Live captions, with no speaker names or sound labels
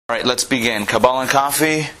All right, let's begin. Kabbalah and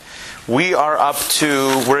Coffee. We're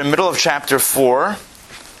in the middle of chapter 4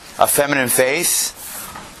 of Feminine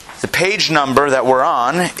Faith. The page number that we're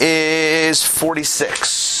on is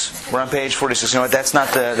 46. We're on page 46. You know what? That's not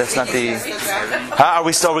the. Are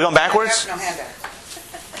we going backwards?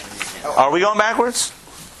 Are we going backwards?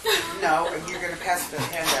 No, you're going to pass the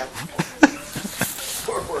handout.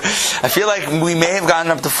 I feel like we may have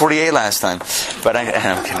gotten up to 48 last time, but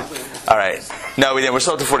I'm kidding. All right. No, we didn't. We're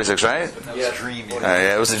still up to 46, right? Yeah, extreme.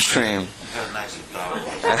 Yeah, it was extreme.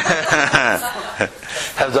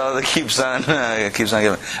 Havdalah keeps on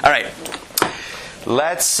giving. All right.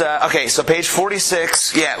 Let's. Okay, so page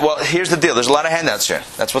 46. Yeah. Well, here's the deal. There's a lot of handouts here.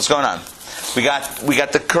 That's what's going on. We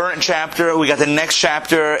got the current chapter. We got the next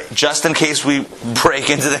chapter, just in case we break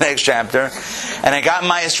into the next chapter. And I got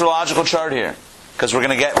my astrological chart here because we're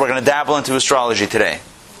gonna dabble into astrology today,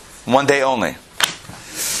 one day only.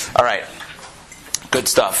 All right. Good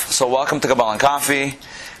stuff. So welcome to Kabbalah and Coffee.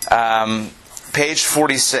 Page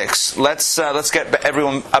 46. Let's get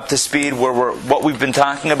everyone up to speed what we've been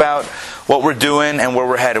talking about, what we're doing, and where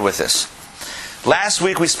we're headed with this. Last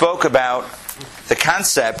week we spoke about the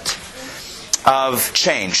concept of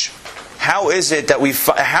change. How is it that we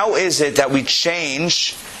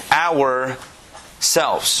change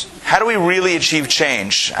ourselves? How do we really achieve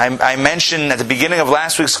change? I mentioned at the beginning of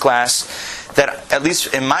last week's class that, at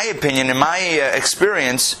least in my opinion, in my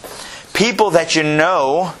experience, people that you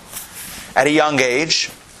know at a young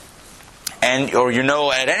age, or you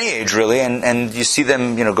know at any age really, and you see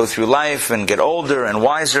them go through life and get older and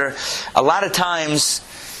wiser, a lot of times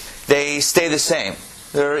they stay the same.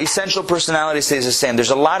 Their essential personality stays the same. There's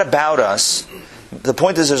a lot about us. The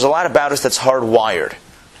point is, there's a lot about us that's hardwired.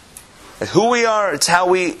 Who we are, it's how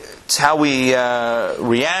we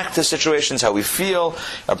react to situations, how we feel,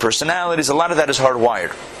 our personalities. A lot of that is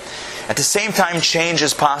hardwired. At the same time, change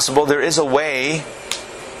is possible. There is a way.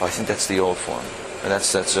 Oh, I think that's the old form.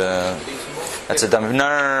 That's a dumb.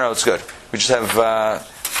 No. It's good. We just have.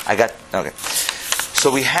 Okay.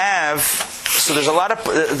 So we have. So there's a lot of.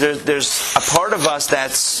 There's a part of us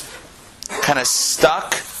that's kind of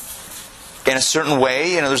stuck in a certain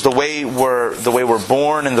way. There's the way we're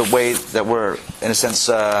born, and the way that we're, in a sense,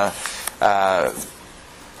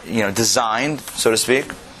 designed, so to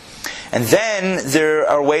speak. And then there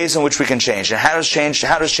are ways in which we can change. And how does change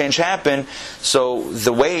happen? So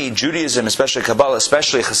the way Judaism, especially Kabbalah,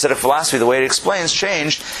 especially Hasidic philosophy, the way it explains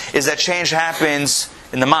change is that change happens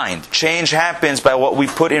in the mind. Change happens by what we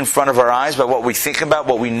put in front of our eyes, by what we think about,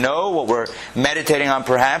 what we know, what we're meditating on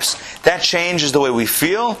perhaps. That changes the way we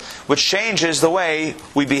feel, which changes the way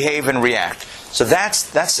we behave and react. So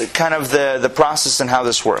that's kind of the process and how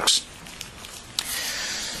this works.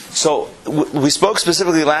 So we spoke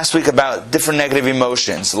specifically last week about different negative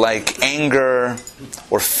emotions like anger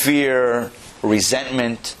or fear or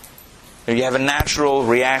resentment. You have a natural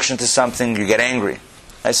reaction to something, you get angry.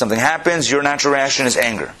 Right? Something happens, your natural reaction is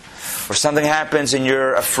anger. Or something happens and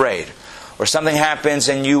you're afraid. Or something happens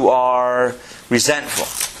and you are resentful.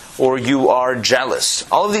 Or you are jealous.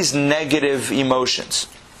 All of these negative emotions.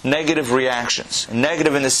 Negative reactions.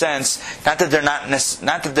 Negative in the sense, not that they're not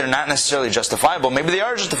necessarily justifiable. Maybe they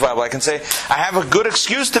are justifiable. I can say, I have a good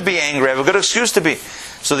excuse to be angry. I have a good excuse to be.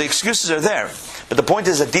 So the excuses are there. But the point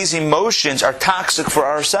is that these emotions are toxic for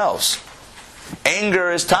ourselves. Anger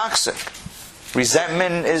is toxic.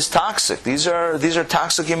 Resentment is toxic. These are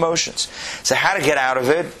toxic emotions. So how to get out of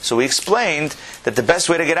it? So we explained that the best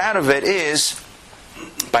way to get out of it is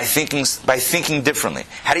by thinking differently.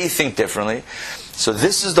 How do you think differently? So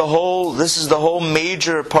this is the whole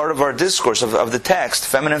major part of our discourse of the text.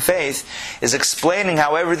 Feminine Faith is explaining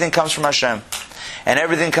how everything comes from Hashem and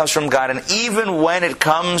everything comes from God, and even when it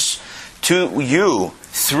comes to you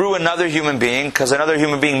through another human being, because another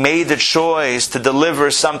human being made the choice to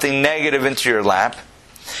deliver something negative into your lap,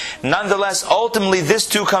 nonetheless, ultimately this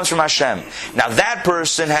too comes from Hashem. Now that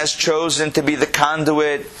person has chosen to be the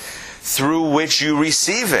conduit through which you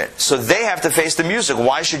receive it. So they have to face the music.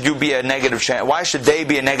 Why should you be a negative channel? Why should they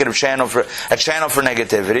be a negative channel for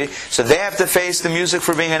negativity? So they have to face the music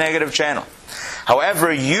for being a negative channel.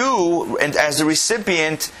 However, you, and as the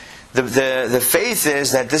recipient, the faith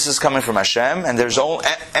is that this is coming from Hashem, and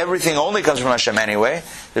everything only comes from Hashem anyway.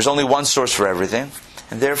 There's only one source for everything.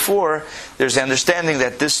 And therefore, there's the understanding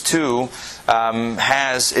that this too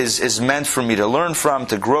is meant for me to learn from,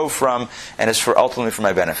 to grow from, and is ultimately for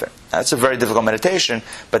my benefit. That's a very difficult meditation,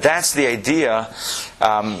 but that's the idea.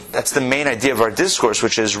 That's the main idea of our discourse,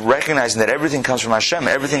 which is recognizing that everything comes from Hashem,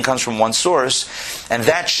 everything comes from one source, and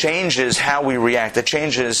that changes how we react. That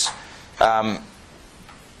changes.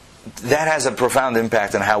 That has a profound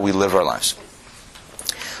impact on how we live our lives.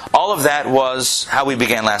 All of that was how we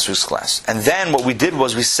began last week's class. And then what we did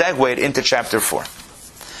was we segued into chapter 4.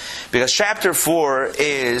 Because chapter 4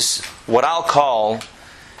 is what I'll call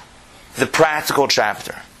the practical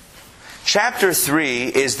chapter. Chapter 3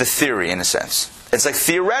 is the theory, in a sense. It's like,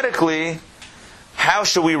 theoretically, how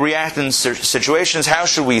should we react in situations? How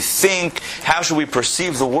should we think? How should we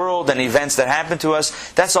perceive the world and events that happen to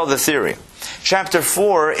us? That's all the theory. Chapter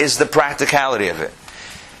 4 is the practicality of it.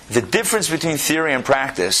 The difference between theory and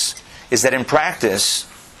practice is that in practice,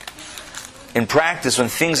 when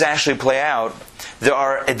things actually play out, there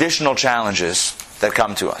are additional challenges that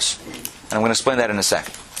come to us. And I'm going to explain that in a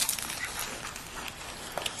second.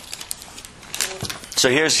 So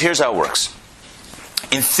here's how it works.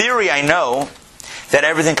 In theory, I know that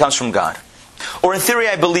everything comes from God. Or in theory,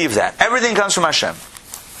 I believe that. Everything comes from Hashem.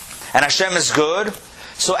 And Hashem is good,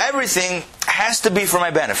 so everything has to be for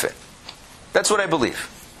my benefit. That's what I believe.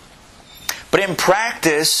 But in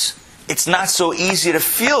practice, it's not so easy to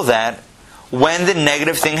feel that when the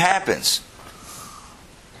negative thing happens.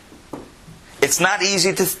 It's not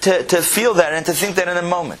easy to feel that and to think that in a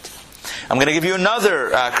moment. I'm going to give you another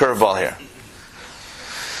curveball here.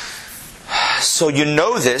 So you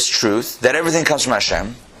know this truth, that everything comes from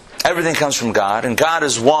Hashem, everything comes from God, and God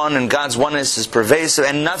is one, and God's oneness is pervasive,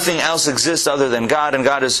 and nothing else exists other than God, and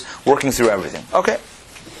God is working through everything. Okay.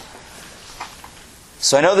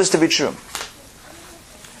 So I know this to be true.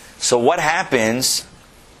 So what happens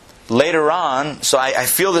later on, so I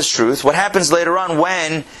feel this truth, what happens later on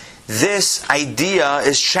when this idea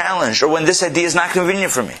is challenged, or when this idea is not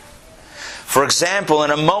convenient for me? For example,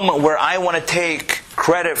 in a moment where I want to take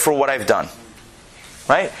credit for what I've done.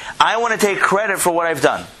 Right? I want to take credit for what I've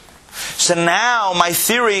done. So now my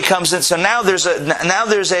theory comes in. So now there's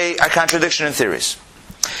a contradiction in theories.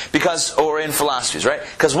 Or in philosophies, right?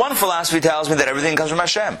 Because one philosophy tells me that everything comes from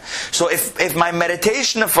Hashem. So if my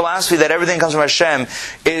meditation of philosophy that everything comes from Hashem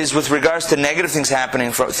is with regards to negative things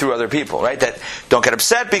happening through other people, right? That don't get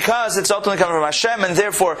upset because it's ultimately coming from Hashem, and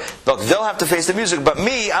therefore, look, they'll have to face the music, but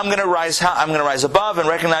me, I'm going to rise above and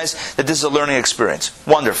recognize that this is a learning experience.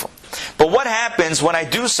 Wonderful. But what happens when I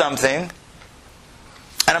do something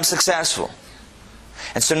and I'm successful?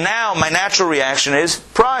 And so now my natural reaction is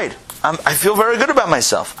pride. I feel very good about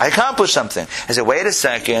myself. I accomplished something. I say, wait a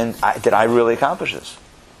second, did I really accomplish this?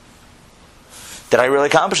 Did I really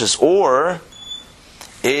accomplish this? Or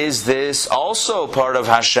is this also part of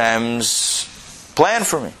Hashem's plan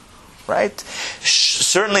for me? Right?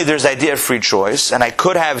 Certainly there's the idea of free choice, and I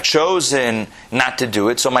could have chosen not to do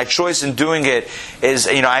it. So my choice in doing it is,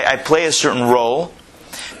 I play a certain role.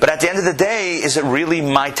 But at the end of the day, is it really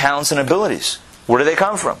my talents and abilities? Where do they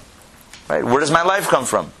come from? Right? Where does my life come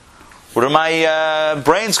from? Where do my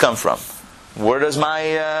brains come from? Where does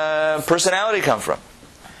my personality come from?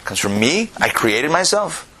 It comes from me. I created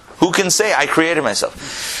myself. Who can say I created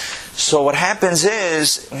myself? So what happens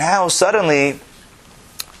is, now suddenly,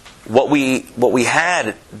 what we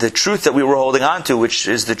had, the truth that we were holding on to, which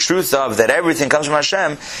is the truth of that everything comes from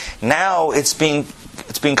Hashem, now it's being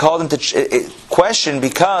called into question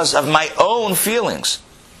because of my own feelings.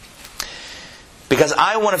 Because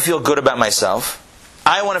I want to feel good about myself.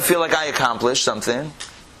 I want to feel like I accomplished something.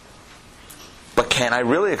 But can I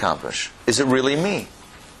really accomplish? Is it really me?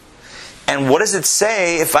 And what does it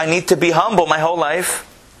say if I need to be humble my whole life?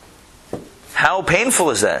 How painful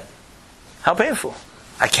is that? How painful.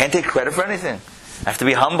 I can't take credit for anything. I have to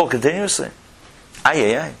be humble continuously.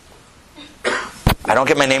 I don't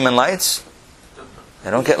get my name in lights. I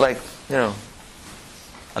don't get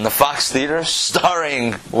on the Fox Theater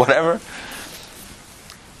starring whatever.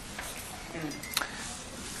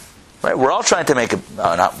 Right? We're all trying to make it.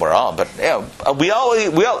 Not we're all, but we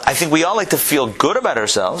all. I think we all like to feel good about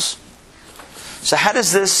ourselves. So how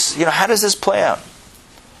does this? How does this play out?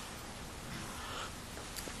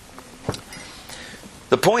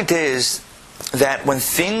 The point is that when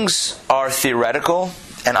things are theoretical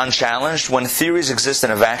and unchallenged, when theories exist in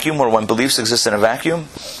a vacuum, or when beliefs exist in a vacuum,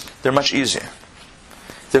 they're much easier.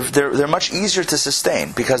 They're much easier to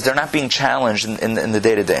sustain because they're not being challenged in the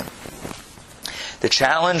day-to-day. The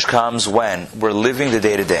challenge comes when we're living the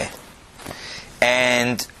day-to-day.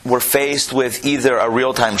 And we're faced with either a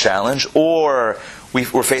real-time challenge, or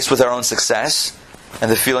we're faced with our own success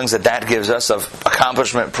and the feelings that gives us of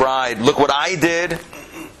accomplishment, pride, look what I did.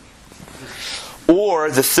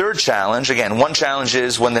 Or the third challenge, again, one challenge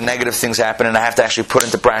is when the negative things happen and I have to actually put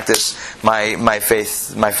into practice my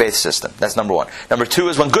faith system. That's number one. Number two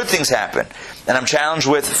is when good things happen and I'm challenged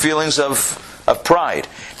with feelings of pride.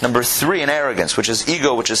 Number three, in arrogance, which is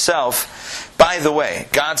ego, which is self. By the way,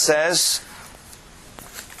 God says,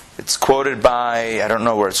 It's quoted by, I don't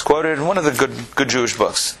know where it's quoted, in one of the good Jewish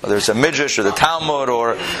books. Whether it's a Midrash or the Talmud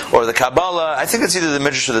or the Kabbalah. I think it's either the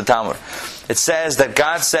Midrash or the Talmud. It says that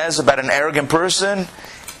God says about an arrogant person,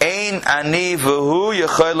 Ein ani v'hu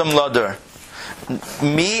yecholim lador.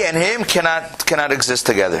 Me and him cannot exist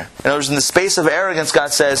together. In other words, in the space of arrogance,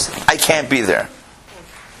 God says, I can't be there.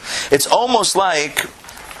 It's almost like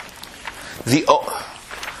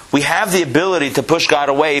we have the ability to push God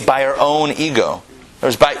away by our own ego.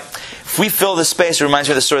 If we fill the space, it reminds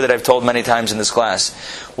me of the story that I've told many times in this class,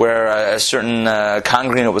 where a certain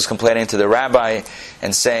congregant was complaining to the rabbi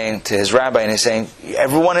and saying to his rabbi, and he's saying,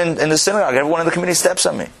 everyone in the synagogue, everyone in the community steps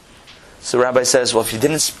on me. So the rabbi says, well, if you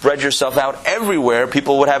didn't spread yourself out everywhere,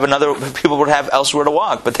 people would have elsewhere to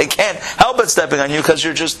walk, but they can't help but stepping on you because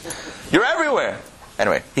you're everywhere.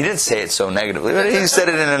 Anyway, he didn't say it so negatively, but he said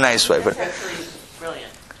it in a nice way. But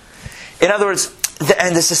brilliant. In other words,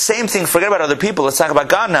 and it's the same thing, forget about other people, let's talk about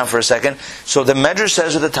God now for a second. So the Medrash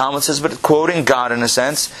says, or the Talmud says, but quoting God in a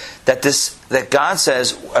sense, that God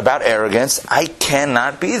says about arrogance, I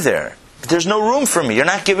cannot be there. There's no room for me. You're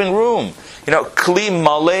not giving room. Kli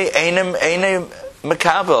male einem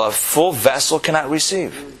mekabel. A full vessel cannot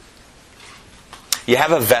receive. You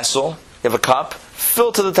have a vessel, you have a cup,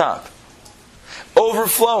 filled to the top.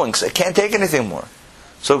 Overflowing, so it can't take anything more.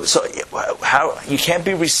 So how you can't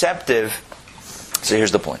be receptive. So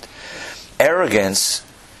here's the point. Arrogance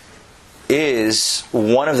is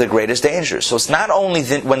one of the greatest dangers. So it's not only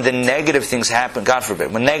when the negative things happen, God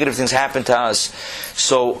forbid, when negative things happen to us,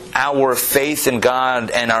 so our faith in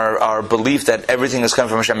God and our belief that everything is coming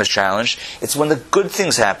from Hashem is challenged. It's when the good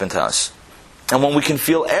things happen to us. And when we can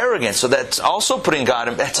feel arrogant. So that's also putting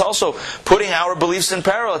that's also putting our beliefs in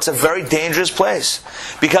peril. It's a very dangerous place.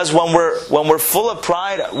 Because when we're full of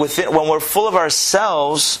pride, when we're full of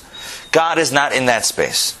ourselves, God is not in that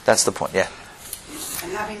space. That's the point, yeah.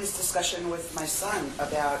 I'm having this discussion with my son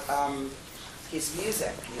about his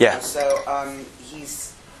music. Yeah. So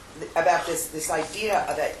he's about this idea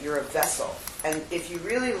that you're a vessel. And if you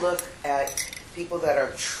really look at people that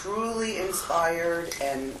are truly inspired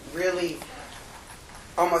and really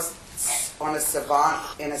almost on a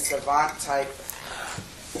savant type,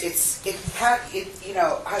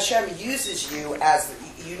 Hashem uses you as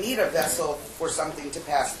you need a vessel for something to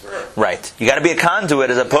pass through. Right. You got to be a conduit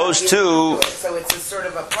as opposed to. So it's a sort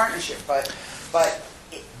of a partnership, but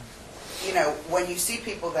when you see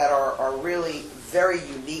people that are really very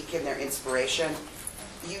unique in their inspiration,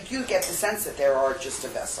 you do get the sense that they are just a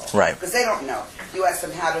vessel. Right. Because they don't know. You ask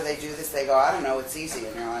them, how do they do this? They go, I don't know, it's easy.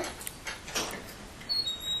 And you're like...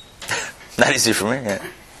 Not easy for me, yeah.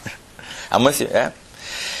 I'm with you, yeah.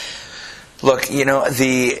 Look,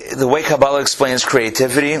 the way Kabbalah explains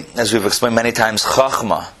creativity, as we've explained many times,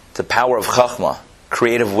 Chachma, the power of Chachma,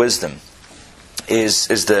 creative wisdom, is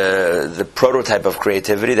the prototype of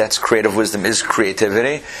creativity. That's creative wisdom is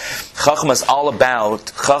creativity. Chachma is all about,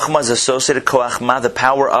 Chachma is associated koach ma, the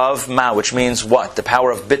power of ma, which means what? The power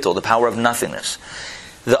of bittul, the power of nothingness.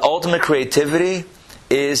 The ultimate creativity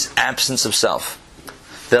is absence of self.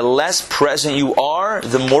 The less present you are,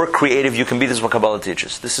 the more creative you can be. This is what Kabbalah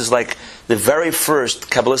teaches. This is like the very first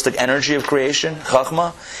Kabbalistic energy of creation,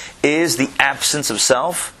 Chachma, is the absence of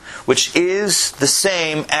self, which is the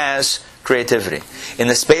same as creativity. In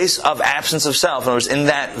the space of absence of self, in other words, in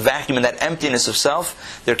that vacuum, in that emptiness of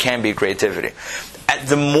self, there can be creativity.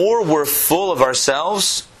 The more we're full of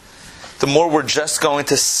ourselves, the more we're just going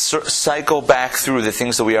to cycle back through the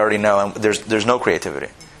things that we already know, and there's no creativity.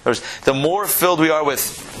 The more filled we are with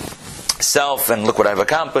self and look what I've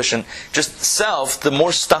accomplished and just self, the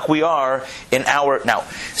more stuck we are in our... Now,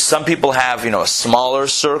 some people have a smaller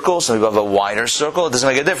circle, some people have a wider circle. It doesn't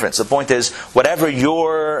make a difference. The point is, whatever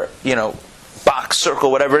your box, circle,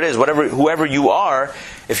 whatever it is, whoever you are,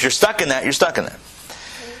 if you're stuck in that, you're stuck in that.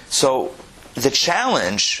 So the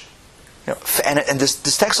challenge... and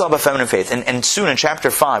this text is all about feminine faith. And soon in chapter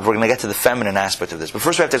 5, we're going to get to the feminine aspect of this. But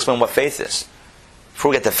first we have to explain what faith is. Before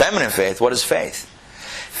we get to feminine faith, what is faith?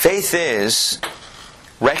 Faith is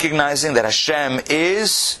recognizing that Hashem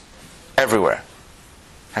is everywhere.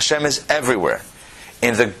 Hashem is everywhere.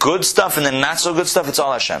 In the good stuff and the not so good stuff, it's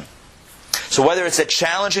all Hashem. So whether it's a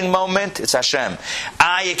challenging moment, it's Hashem.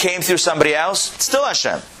 You came through somebody else, it's still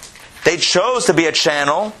Hashem. They chose to be a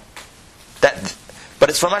channel, but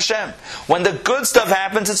it's from Hashem. When the good stuff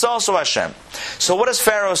happens, it's also Hashem. So what does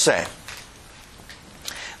Pharaoh say?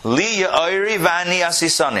 Li ya'iri v'ani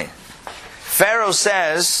asisani. Pharaoh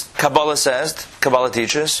says, Kabbalah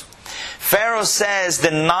teaches, Pharaoh says, the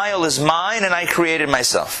Nile is mine and I created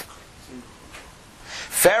myself.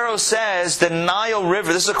 Pharaoh says, the Nile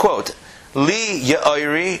River, this is a quote, Li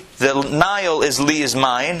Ya'iri, the Nile is Li is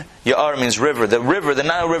mine. Ya'ar means river. The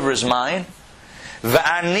Nile River is mine.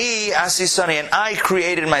 Va'ani asisani, and I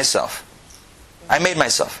created myself. I made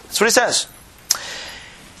myself. That's what he says.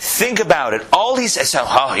 Think about it. All he says,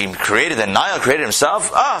 he created the Nile, created himself?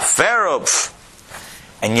 Pharaoh. Pff.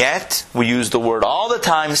 And yet, we use the word all the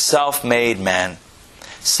time, self-made man,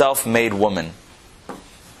 self-made woman.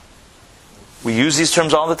 We use these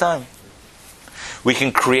terms all the time. We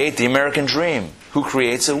can create the American dream. Who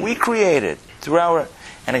creates it? We create it through our...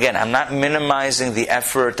 And again, I'm not minimizing the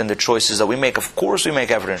effort and the choices that we make. Of course we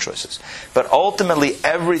make effort and choices. But ultimately,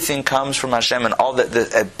 everything comes from Hashem, and all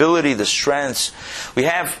the ability, the strengths we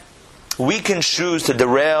have. We can choose to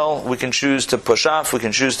derail, we can choose to push off, we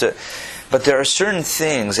can choose to... But there are certain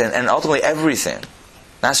things, and ultimately everything,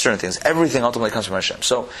 not certain things, everything ultimately comes from Hashem.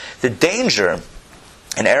 So the danger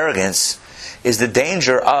in arrogance is the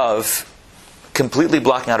danger of completely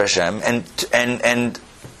blocking out Hashem and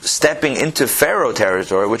stepping into Pharaoh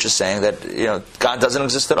territory, which is saying that God doesn't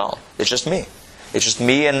exist at all. It's just me. It's just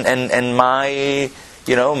me and my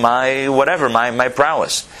my whatever, my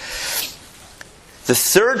prowess. The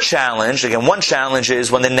third challenge, again, one challenge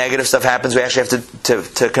is when the negative stuff happens, we actually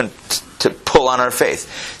have to pull on our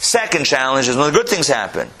faith. Second challenge is when the good things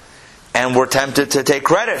happen, and we're tempted to take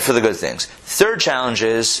credit for the good things. Third challenge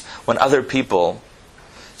is when other people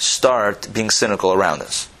start being cynical around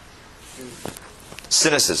us.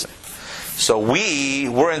 Cynicism. So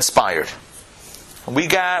we're inspired. We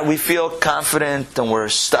feel confident, and we're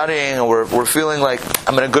studying, and we're feeling like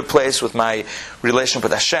I'm in a good place with my relationship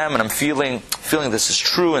with Hashem, and I'm feeling this is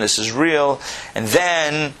true and this is real. And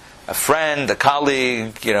then a friend, a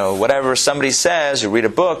colleague, whatever, somebody says, or read a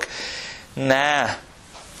book, nah,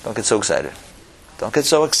 don't get so excited. Don't get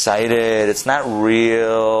so excited. It's not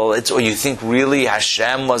real. You think really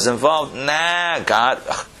Hashem was involved? Nah, God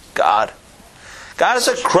is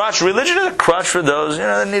a crutch. Religion is a crutch for those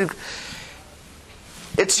that need.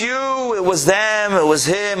 It's you, it was them, it was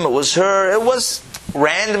him, it was her. It was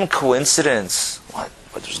random coincidence. What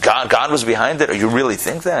was God was behind it? Or you really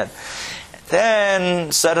think that?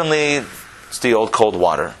 Then suddenly it's the old cold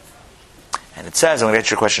water. And it says, I'm going to get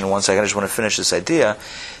to your question in one second, I just want to finish this idea.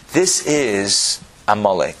 This is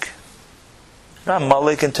Amalek. Not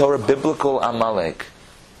Amalek in Torah, biblical Amalek.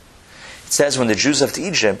 It says when the Jews left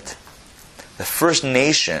Egypt, the first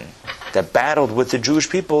nation that battled with the Jewish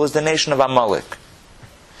people is the nation of Amalek.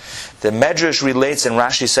 The Medrash relates, and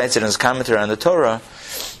Rashi cites it in his commentary on the Torah,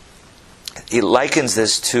 he likens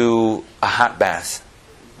this to a hot bath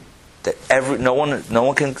that no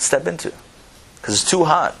one can step into because it's too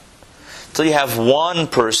hot. Until you have one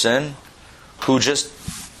person who just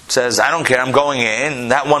says, I don't care, I'm going in,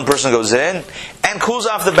 and that one person goes in and cools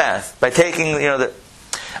off the bath by taking,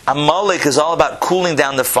 Amalek is all about cooling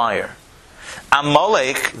down the fire.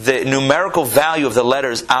 Amalek, the numerical value of the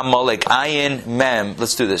letters Amalek, Ayin, Mem.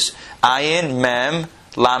 Let's do this. Ayin, Mem,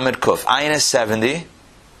 Lamed, Kuf. Ayin is 70.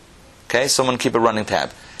 Okay, someone keep a running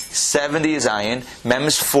tab. 70 is Ayin, Mem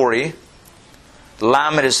is 40,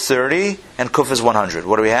 Lamed is 30, and Kuf is 100.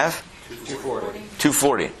 What do we have? 240.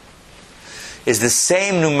 240. Is the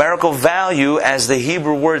same numerical value as the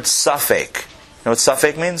Hebrew word Safek. You know what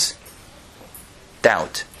Safek means?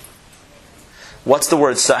 Doubt. What's the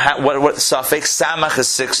word? What Safek? Samach is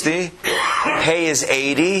 60, Hey is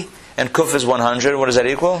 80, and Kuf is 100. What does that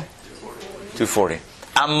equal? 240.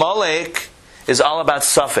 Amalek is all about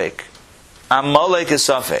Safek. Amalek is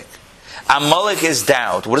Safek. Amalek is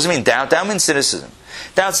doubt. What does it mean, doubt? Doubt means cynicism.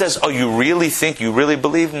 Doubt says, you really think, you really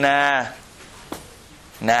believe? Nah,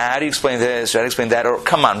 how do you explain this? How do you explain that? Or,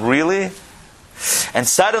 come on, really? And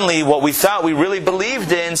suddenly, what we thought we really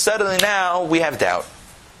believed in, suddenly now we have doubt.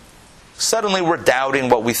 Suddenly we're doubting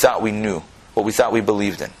what we thought we knew, what we thought we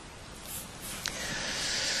believed in.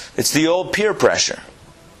 It's the old peer pressure.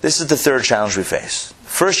 This is the third challenge we face.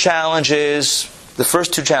 The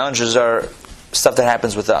first two challenges are stuff that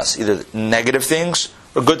happens with us, either negative things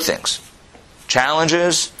or good things.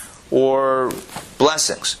 Challenges or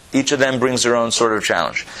blessings. Each of them brings their own sort of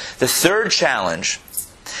challenge. The third challenge,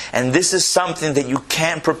 and this is something that you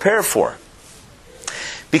can't prepare for.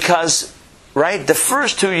 Because, the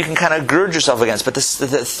first two you can kind of gird yourself against, but the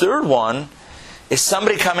third one is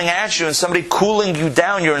somebody coming at you and somebody cooling you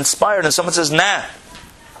down, you're inspired, and someone says, nah.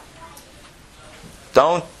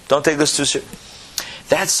 Don't take this too seriously.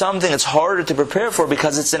 That's something that's harder to prepare for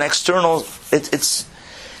because it's an external, it's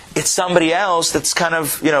somebody else that's kind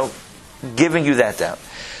of, giving you that doubt.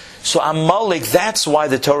 So Amalek, that's why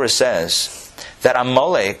the Torah says that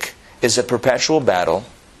Amalek is a perpetual battle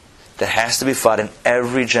that has to be fought in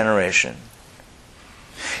every generation.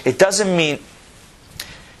 It doesn't mean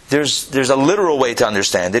there's a literal way to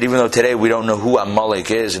understand it, even though today we don't know who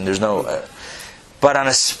Amalek is, and there's no... but on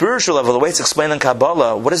a spiritual level, the way it's explained in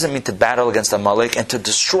Kabbalah, what does it mean to battle against Amalek and to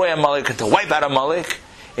destroy Amalek and to wipe out Amalek?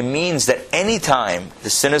 It means that any time the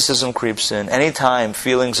cynicism creeps in, any time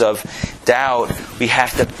feelings of doubt, we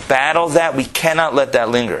have to battle that. We cannot let that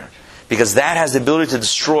linger. Because that has the ability to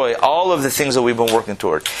destroy all of the things that we've been working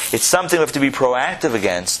toward. It's something we have to be proactive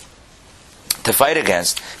against, to fight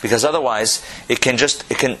against, because otherwise it can just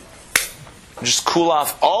cool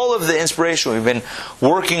off all of the inspiration we've been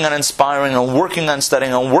working on inspiring and working on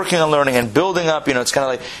studying and working on learning and building up. It's kind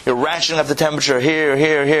of like you're ratcheting up the temperature here,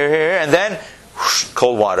 and then whoosh,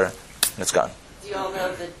 cold water, and it's gone. Do you all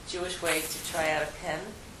know the Jewish way to try out a pen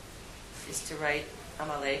is to write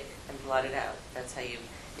Amalek and blot it out? That's how you,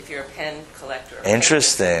 if you're a pen collector.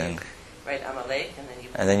 Interesting. Write Amalek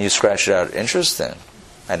and then you scratch it out. Interesting.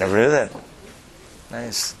 I never knew that.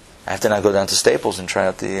 Nice. I have to now go down to Staples and try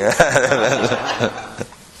out the...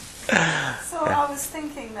 So I was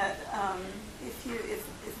thinking that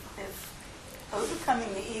if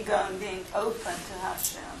overcoming the ego and being open to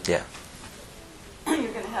Hashem, yeah,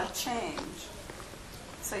 you're going to have change.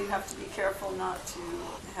 So you have to be careful not to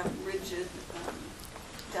have rigid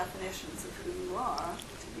definitions of who you are,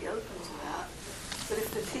 to be open to that. But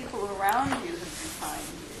if the people around you have defined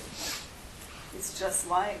you, it's just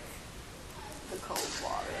like the cold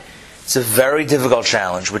water. It's a very difficult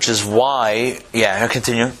challenge, which is why... Yeah,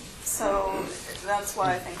 continue. So that's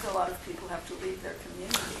why I think a lot of people have to leave their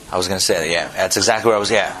community. I was going to say that, yeah. That's exactly where I was,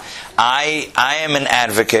 yeah. I am an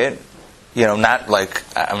advocate, I'm not like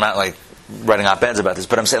writing op-eds about this,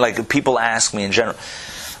 but I'm saying, like, people ask me in general.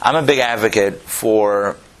 I'm a big advocate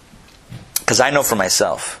for... Because I know for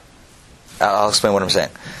myself. I'll explain what I'm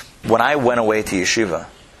saying. When I went away to yeshiva,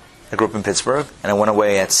 I grew up in Pittsburgh, and I went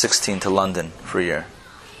away at 16 to London for a year.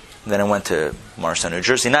 And then I went to Morristown, New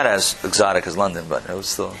Jersey. Not as exotic as London, but it was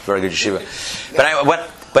still a very good yeshiva.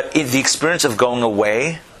 But the experience of going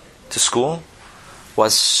away to school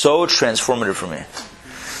was so transformative for me.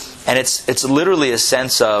 And it's literally a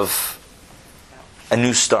sense of a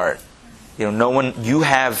new start. You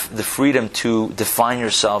have the freedom to define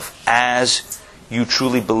yourself as you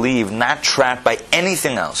truly believe, not trapped by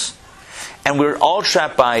anything else. And we're all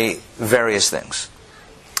trapped by various things.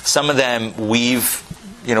 Some of them we've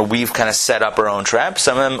kind of set up our own traps.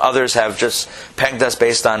 Some of them, others have just pegged us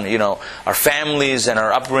based on, our families and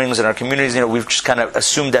our upbringings and our communities. We've just kind of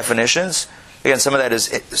assumed definitions. Again, some of that is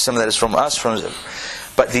from us.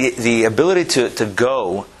 But the ability to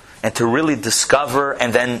go and to really discover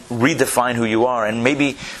and then redefine who you are, and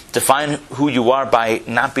maybe define who you are by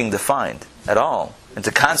not being defined at all, and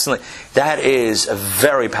to constantly, that is a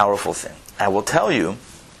very powerful thing. I will tell you,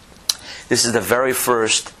 this is the very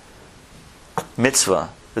first mitzvah,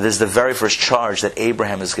 this is the very first charge that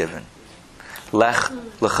Abraham is given. Lech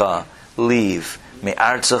lecha, leave,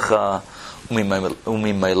 me'artzecha,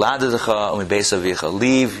 u'mimeiladecha, u'mibeis avicha.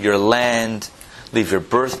 Leave your land, leave your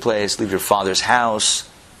birthplace, leave your father's house,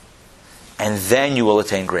 and then you will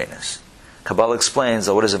attain greatness. Kabbalah explains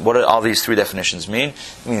what do all these three definitions mean?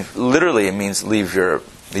 Literally it means leave your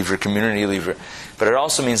community, but it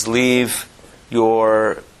also means leave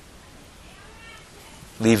your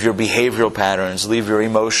behavioral patterns, leave your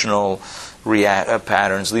emotional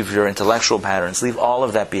patterns, leave your intellectual patterns, leave all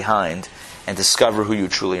of that behind, and discover who you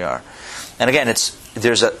truly are. And again,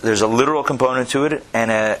 there's a literal component to it and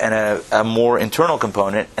a more internal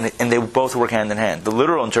component, and they both work hand in hand. The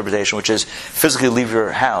literal interpretation, which is physically leave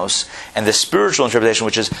your house, and the spiritual interpretation,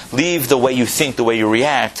 which is leave the way you think, the way you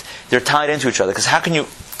react, they're tied into each other. Because how can you...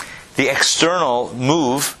 The external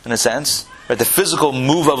move, in a sense, right, the physical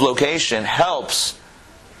move of location helps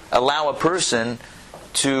allow a person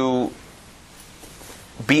to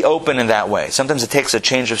be open in that way. Sometimes it takes a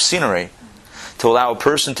change of scenery to allow a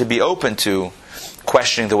person to be open to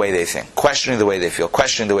questioning the way they think, questioning the way they feel,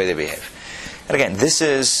 questioning the way they behave. And again, this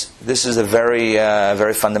is a very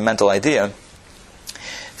very fundamental idea,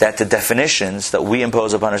 that the definitions that we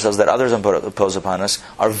impose upon ourselves, that others impose upon us,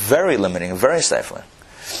 are very limiting and very stifling.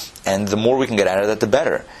 And the more we can get out of that, the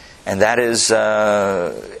better. And that is,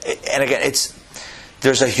 and again,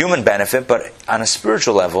 there's a human benefit, but on a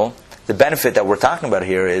spiritual level, the benefit that we're talking about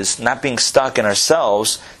here is not being stuck in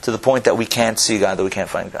ourselves to the point that we can't see God, that we can't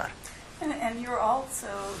find God. And you're also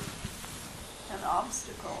an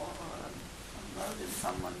obstacle or a mote in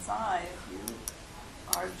someone's eye if you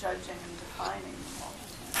are judging and defining them all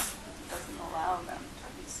the time. It doesn't allow them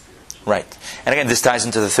to be spiritual. Right. And again, this ties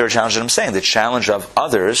into the third challenge that I'm saying, the challenge of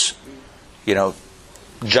others,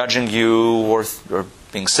 judging you or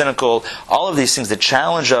being cynical, all of these things, the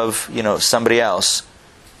challenge of, somebody else,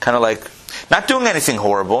 kind of like, Not doing anything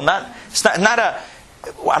horrible. I'm not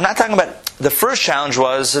talking about, the first challenge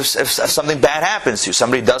was if something bad happens to you,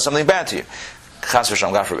 somebody does something bad to you. Chas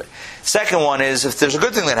v'shalom, God forbid. Second one is if there's a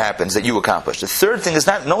good thing that happens that you accomplish. The third thing is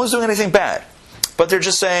no one's doing anything bad. But they're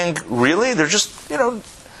just saying, really? They're just,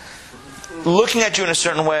 looking at you in a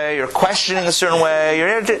certain way, or questioning a certain way,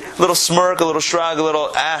 you're a little smirk, a little shrug, a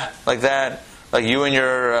little like that. Like you and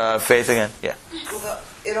your faith again. Yeah. Well,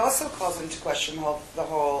 it also calls into question the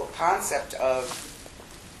whole concept of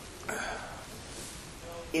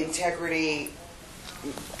integrity,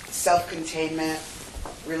 self-containment,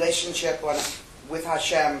 relationship with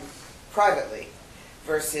Hashem privately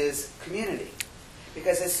versus community.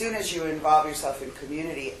 Because as soon as you involve yourself in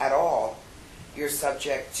community at all, you're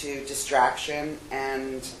subject to distraction,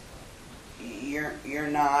 and you're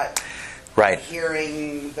not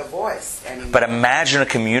hearing the voice anymore. But imagine a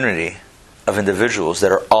community of individuals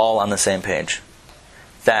that are all on the same page.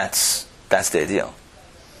 That's the ideal.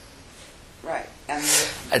 Right. And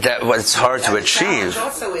it's hard to achieve. The challenge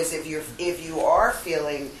also is if you are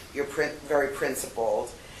feeling you're very principled,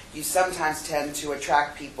 you sometimes tend to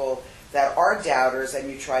attract people that are doubters,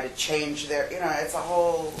 and you try to change their. It's a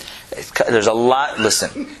whole. There's a lot.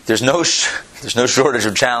 Listen, there's no shortage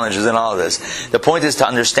of challenges in all of this. The point is to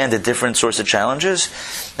understand the different sorts of challenges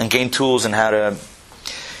and gain tools and how to.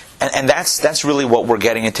 And that's really what we're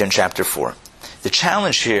getting into in chapter 4. The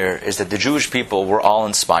challenge here is that the Jewish people were all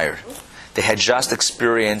inspired. They had just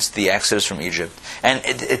experienced the exodus from Egypt. And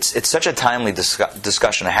it's such a timely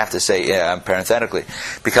discussion, I have to say, parenthetically,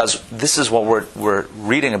 because this is what we're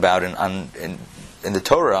reading about in the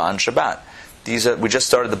Torah on Shabbat. We just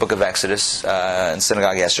started the book of Exodus in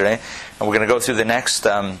synagogue yesterday, and we're going to go through the next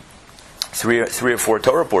three or four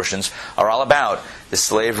Torah portions are all about the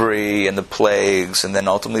slavery and the plagues, and then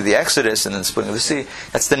ultimately the Exodus, and then the splitting of the sea.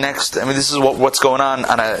 That's the next. This is what's going on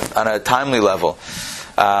a timely level.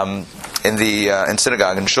 In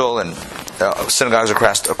synagogue and shul and synagogues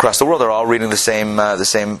across the world are all reading the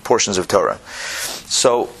same portions of Torah.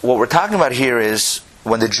 So what we're talking about here is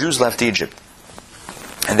when the Jews left Egypt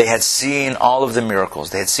and they had seen all of the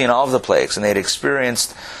miracles, they had seen all of the plagues, and they had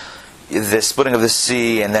experienced the splitting of the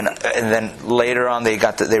sea, and then later on they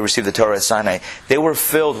received the Torah at Sinai. They were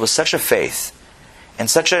filled with such a faith and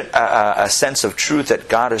such a sense of truth that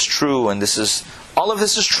God is true, and all of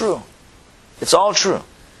this is true. It's all true.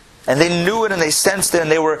 And they knew it, and they sensed it,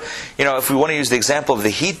 and they were, if we want to use the example of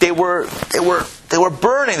the heat, they were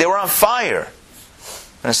burning, they were on fire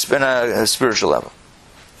on a spiritual level.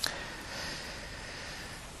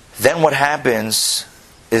 Then what happens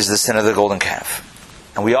is the sin of the golden calf.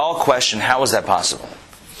 And we all question, how is that possible?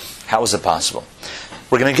 How is it possible?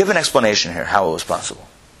 We're going to give an explanation here, how it was possible.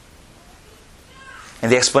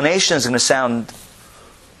 And the explanation is going to sound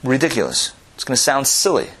ridiculous. It's going to sound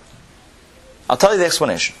silly. I'll tell you the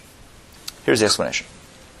explanation. Here's the explanation.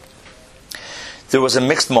 There was a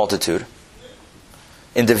mixed multitude,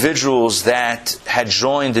 individuals that had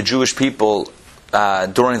joined the Jewish people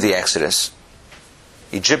during the Exodus,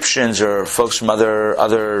 Egyptians or folks from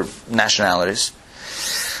other nationalities.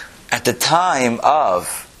 At the time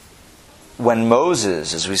of when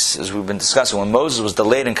Moses, as we've been discussing, when Moses was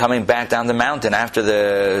delayed in coming back down the mountain after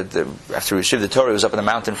he received the Torah, he was up in the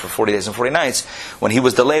mountain for 40 days and 40 nights. When he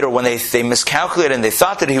was delayed, or when they miscalculated and they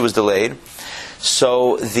thought that he was delayed,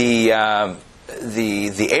 so the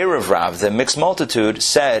Erev Rav, the mixed multitude,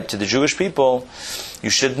 said to the Jewish people, you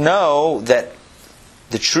should know that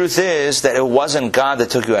the truth is that it wasn't God that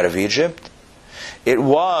took you out of Egypt. It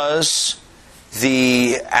was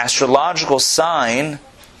the astrological sign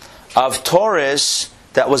of Taurus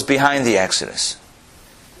that was behind the Exodus.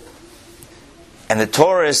 And the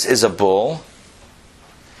Taurus is a bull.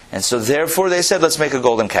 And so therefore they said, let's make a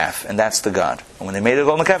golden calf. And that's the God. And when they made a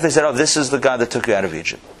golden calf, they said, this is the God that took you out of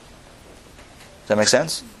Egypt. Does that make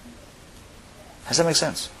sense? Does that make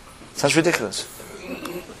sense? Sounds ridiculous.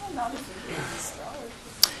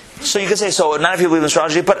 So you can say, not if you believe in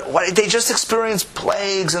astrology, but they just experienced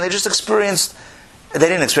plagues, and they just experienced. They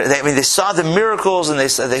didn't experience. They saw the miracles, and they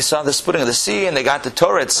saw the splitting of the sea, and they got the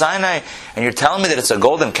Torah at Sinai. And you're telling me that it's a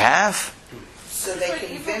golden calf? So they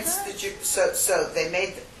convinced the Jews.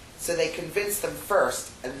 So they convinced them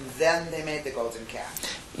first, and then they made the golden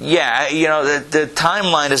calf. Yeah, the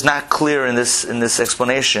timeline is not clear in this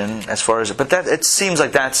explanation as far as, but it seems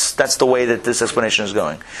like that's the way that this explanation is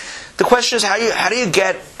going. The question is, how do you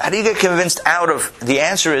get convinced out of? The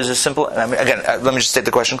answer is as simple. Again, let me just state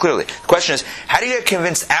the question clearly. The question is, how do you get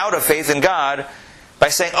convinced out of faith in God by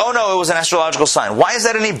saying, "Oh no, it was an astrological sign"? Why is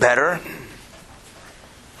that any better?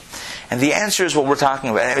 And the answer is what we're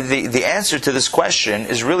talking about. The answer to this question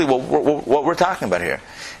is really what we're talking about here.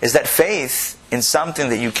 Is that faith in something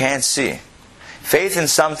that you can't see. Faith in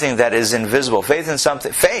something that is invisible. Faith,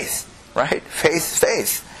 right?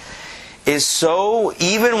 Faith is so,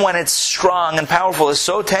 even when it's strong and powerful, is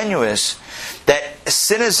so tenuous that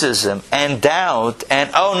cynicism and doubt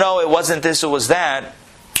and, oh no, it wasn't this, it was that,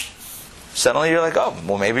 suddenly you're like, oh,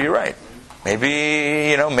 well maybe you're right.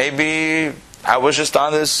 Maybe I was just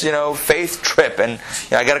on this, faith trip and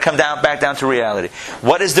I got to come back down to reality.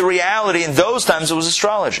 What is the reality? In those times it was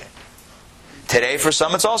astrology. Today for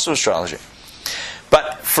some it's also astrology.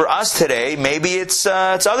 But for us today, maybe it's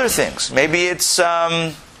other things. Maybe it's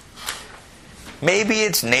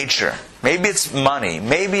nature. Maybe it's money.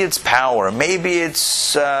 Maybe it's power. Maybe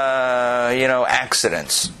it's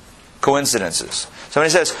accidents, coincidences.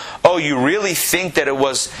 Somebody says, "Oh, you really think that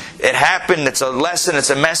it happened? It's a lesson. It's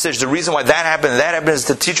a message. The reason why that happened is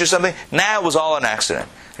to teach you something." Nah, it was all an accident.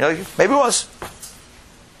 You're like, maybe it was.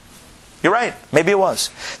 You're right. Maybe it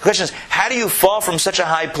was. The question is, how do you fall from such a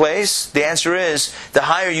high place? The answer is, the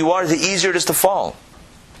higher you are, the easier it is to fall.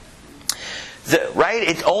 Right?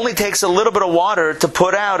 It only takes a little bit of water to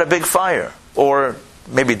put out a big fire. Or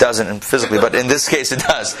maybe it doesn't physically, but in this case it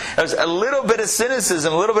does. There's a little bit of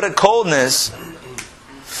cynicism, a little bit of coldness.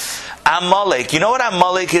 Amalek. You know what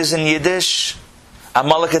Amalek is in Yiddish?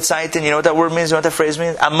 Amalek et Zaitin. You know what that word means? You know what that phrase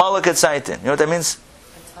means? Amalek et Zaitin. You know what that means?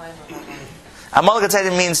 Amalek et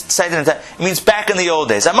Zaitin means back in the old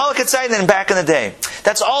days. Amalek et Zaitin, back in the day.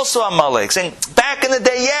 That's also Amalek. Saying, back in the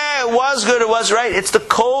day, yeah, it was good, it was right. It's the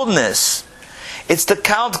coldness. It's the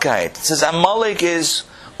kaltkeit. It says Amalek is...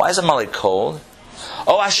 Why is Amalek cold?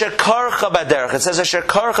 Oh, Asher Karcha Baderech. It says Asher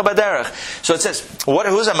Karcha Baderech. So it says,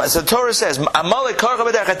 who's Amalek? So the Torah says, Amalek Karcha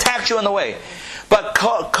Baderech attacked you on the way. But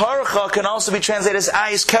Karcha can also be translated as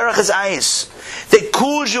ice. Kerach is ice. They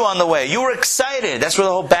cooled you on the way. You were excited. That's where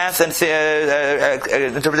the whole bath and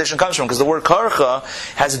interpretation comes from. Because the word Karcha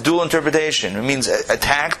has a dual interpretation. It means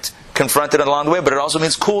attacked, confronted along the way, but it also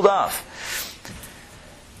means cooled off.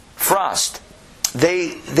 Frost.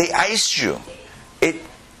 They iced you.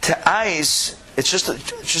 To ice, it's just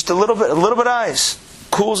a little bit of ice.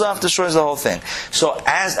 Cools off, destroys the whole thing. So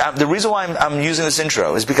the reason why I'm using this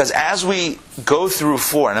intro is because as we go through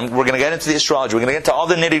 4, and we're going to get into the astrology, we're going to get to all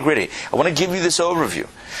the nitty gritty, I want to give you this overview.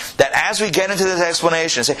 That as we get into this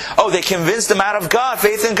explanation, say, oh, they convinced them out of God,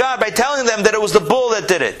 faith in God, by telling them that it was the bull that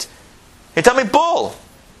did it. You tell me bull.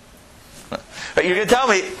 You're going to tell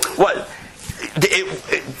me, what?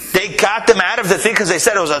 They got them out of the thing because they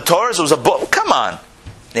said it was a Taurus, it was a bull. Come on.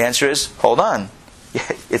 The answer is, hold on.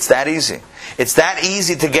 It's that easy. It's that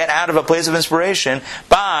easy to get out of a place of inspiration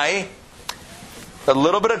by a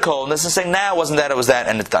little bit of coldness and saying, nah, it wasn't that, it was that,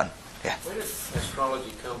 and it's done. Yeah. Where does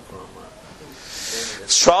astrology come from?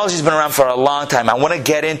 Astrology's been around for a long time. I want to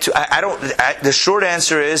get into... the short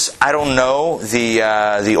answer is, I don't know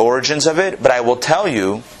the origins of it, but I will tell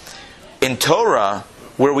you, in Torah,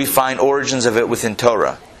 where we find origins of it within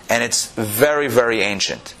Torah. And it's very, very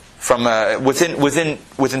ancient. From within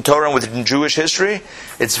Torah and within Jewish history,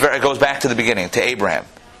 it goes back to the beginning, to Abraham.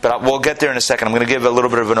 But we'll get there in a second. I'm going to give a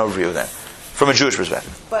little bit of an overview then, from a Jewish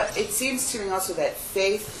perspective. But it seems to me also that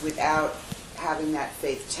faith, without having that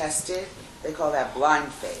faith tested, they call that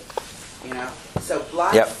blind faith. So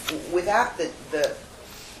blind, without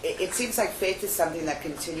it seems like faith is something that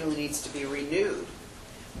continually needs to be renewed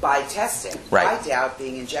by testing, by doubt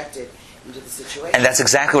being injected into the situation. And that's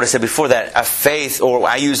exactly what I said before, that a faith, or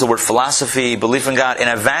I use the word philosophy, belief in God, in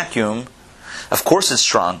a vacuum, of course it's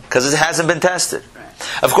strong, because it hasn't been tested.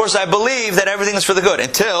 Right. Of course I believe that everything is for the good,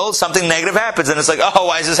 until something negative happens, and it's like, oh,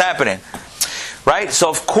 why is this happening? Right? So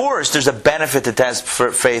of course there's a benefit to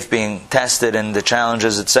for faith being tested, and the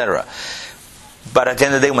challenges, etc. But at the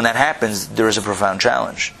end of the day, when that happens, there is a profound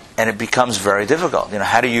challenge. And it becomes very difficult.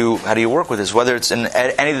 How do you work with this? Whether it's in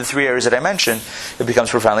any of the 3 areas that I mentioned, it becomes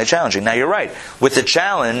profoundly challenging. Now you're right. With the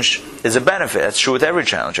challenge is a benefit. That's true with every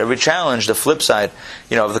challenge. Every challenge, the flip side,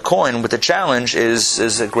 of the coin, with the challenge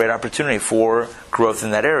is a great opportunity for growth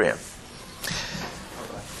in that area.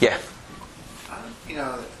 Yeah.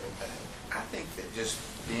 I think that just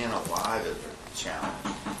being alive is a challenge.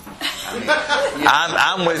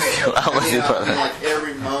 I'm with you. Like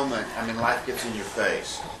every moment, life gets in your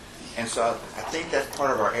face. And so I think that's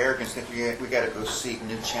part of our arrogance, that we got to go seek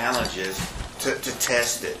new challenges to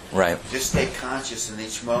test it. Right. Just stay conscious in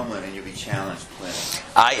each moment, and you'll be challenged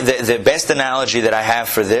plenty. The best analogy that I have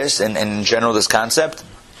for this, and in general this concept,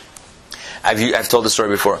 I've told the story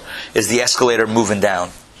before, is the escalator moving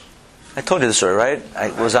down. I told you the story, right?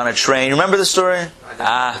 I was on a train. You remember the story?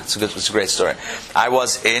 It's a great story. I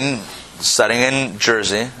was in studying in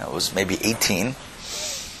Jersey. I was maybe 18.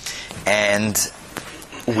 And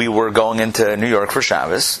we were going into New York for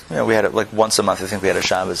Shabbos. We had it like once a month. I think we had a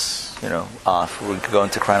Shabbos, off. We could go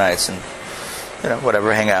into Crown Heights and,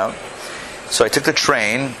 whatever, hang out. So I took the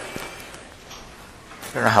train.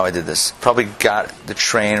 I don't know how I did this. Probably got the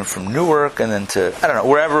train from Newark and then to, I don't know,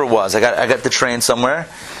 wherever it was. I got the train somewhere.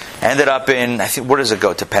 Ended up in, I think, where does it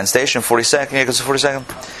go? To Penn Station, 42nd? Yeah, it goes to 42nd.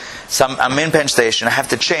 So I'm in Penn Station. I have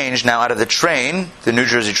to change now out of the train, the New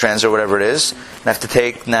Jersey Trans or whatever it is. And I have to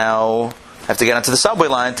get onto the subway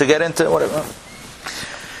line to get into whatever.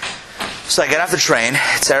 So I get off the train.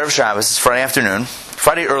 It's Erev Shabbos. It's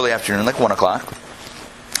Friday early afternoon, like 1 o'clock.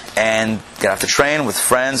 And get off the train with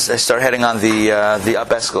friends. I start heading on the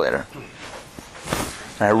up escalator.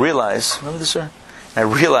 And I realize, remember this, sir? And I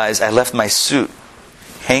realize I left my suit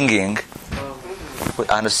hanging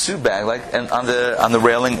on a suit bag, and on the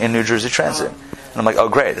railing in New Jersey Transit. And I'm like, oh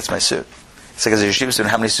great, that's my suit. It's like, as a yeshiva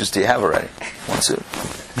student, how many suits do you have already? One suit,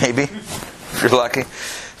 maybe, if you're lucky.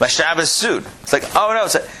 My Shabbos suit. It's like, oh no.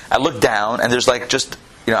 I look down and there's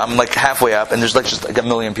I'm like halfway up and there's just like a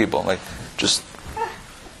million people, just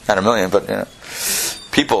not a million, but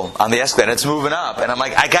people on the escalator. It's moving up, and I'm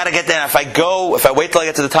like, I gotta get down. If I wait till I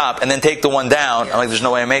get to the top and then take the one down, I'm like, there's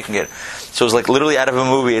no way I'm making it. So it's like literally out of a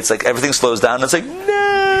movie. It's like everything slows down, and it's like,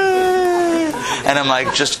 no, and I'm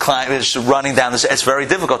like just climbing, just running down this. It's very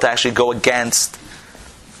difficult to actually go against.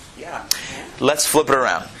 Yeah. Let's flip it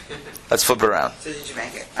around. So did you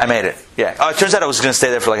make it? I made it. Yeah. Oh, it turns out I was going to stay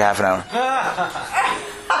there for like half an hour.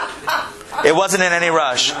 It wasn't in any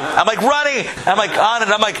rush. I'm like running. I'm like on it.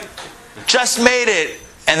 I'm like, just made it.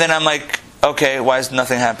 And then I'm like, okay, why is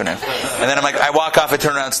nothing happening? And then I'm like, I walk off, I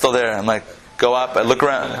turn around, it's still there. I'm like, go up, I look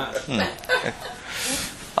around.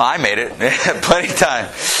 Oh, I made it. Plenty of time.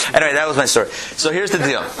 Anyway, that was my story. So here's the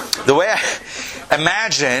deal. The way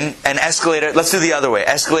imagine an escalator, let's do the other way.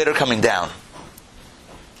 Escalator coming down.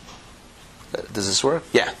 Does this work?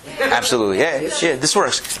 Yeah, absolutely. Yeah, this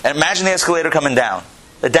works. And imagine the escalator coming down.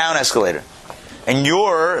 The down escalator. And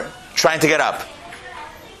you're trying to get up.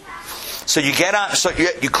 So you get on, so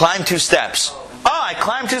you climb 2 steps. Oh, I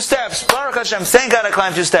climbed 2 steps. Baruch Hashem, thank God I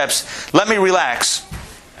climbed 2 steps. Let me relax.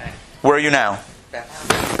 Where are you now?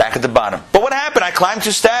 Back at the bottom. But what happened? I climbed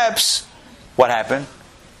 2 steps. What happened?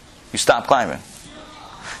 You stop climbing.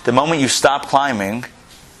 The moment you stop climbing,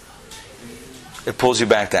 it pulls you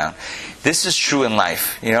back down. This is true in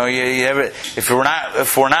life. If we're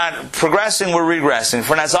not progressing, we're regressing. If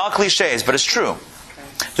we're not, it's all cliches, but it's true.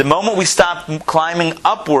 The moment we stop climbing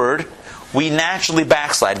upward, we naturally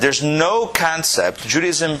backslide. There's no concept.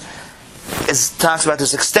 Judaism talks about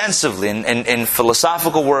this extensively in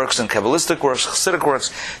philosophical works and Kabbalistic works, Hasidic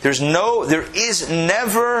works.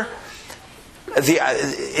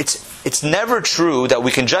 It's never true that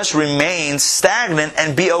we can just remain stagnant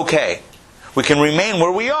and be okay. We can remain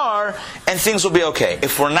where we are and things will be okay.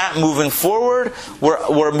 If we're not moving forward,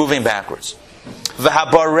 we're moving backwards.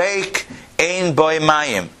 V'habarek ein boi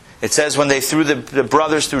mayim. It says when they threw the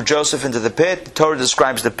brothers threw Joseph into the pit, the Torah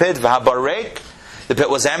describes the pit, v'habarek, the pit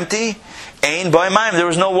was empty, ein boi mayim, there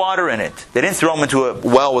was no water in it. They didn't throw him into a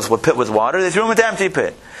well with a pit with water, they threw him into an empty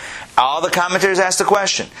pit. All the commentators ask the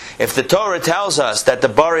question, if the Torah tells us that the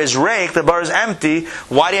bar is rake, the bar is empty,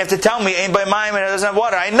 why do you have to tell me ein boi mayim and it doesn't have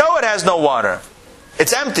water? I know it has no water.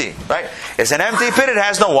 It's empty, right? It's an empty pit, it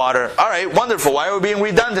has no water. Alright, wonderful. Why are we being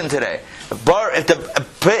redundant today? If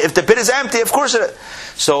the pit is empty, of course it is.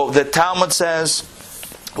 So the Talmud says,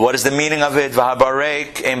 what is the meaning of it?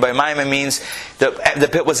 V'habarek, ein boi mayim, it means the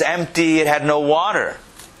pit was empty, it had no water.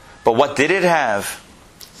 But what did it have?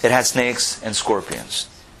 It had snakes and scorpions.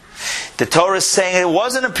 The Torah is saying it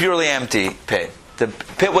wasn't a purely empty pit. The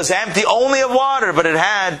pit was empty only of water, but it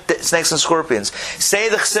had snakes and scorpions. Say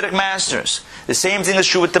the Hasidic masters. The same thing is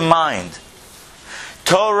true with the mind.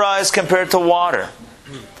 Torah is compared to water.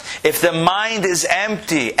 If the mind is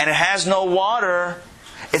empty and it has no water,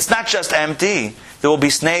 it's not just empty. There will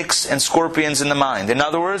be snakes and scorpions in the mind. In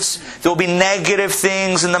other words, there will be negative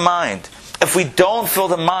things in the mind. If we don't fill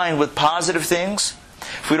the mind with positive things,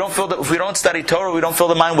 if we don't study Torah, we don't fill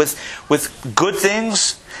the mind with good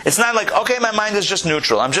things. It's not like, okay, my mind is just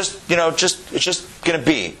neutral. I'm just, it's just going to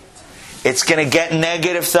be. It's going to get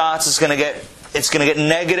negative thoughts. It's going to get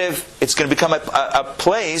negative. It's going to become a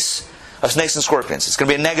place of snakes and scorpions. It's going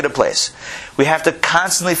to be a negative place. We have to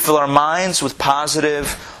constantly fill our minds with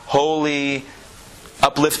positive, holy,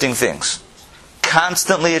 uplifting things.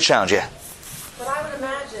 Constantly a challenge, yeah. But I would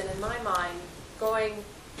imagine, in my mind, going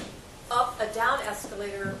up a down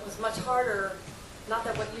escalator was much harder. Not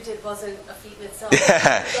that what you did wasn't a feat in itself.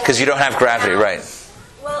 Yeah, because you don't have gravity, right?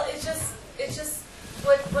 Well, it's just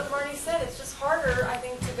what Marnie said. harder, I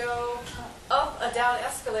think, to go up a down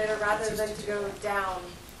escalator rather than to go down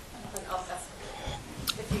an up escalator.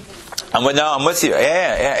 If you can. I'm with you.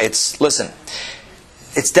 Yeah. Listen,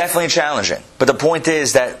 it's definitely challenging. But the point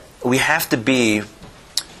is that we have to be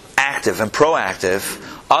active and proactive.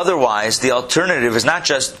 Otherwise, the alternative is not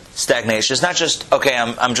just stagnation. It's not just, okay,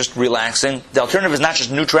 I'm just relaxing. The alternative is not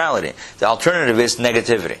just neutrality. The alternative is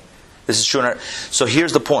negativity. This is true. So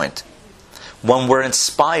here's the point. When we're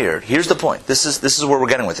inspired, here's the point. This is where we're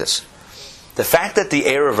getting with this. The fact that the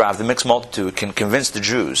Erev Rav, the mixed multitude, can convince the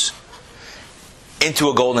Jews into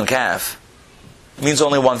a golden calf means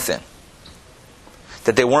only one thing.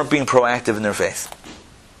 That they weren't being proactive in their faith.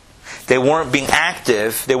 They weren't being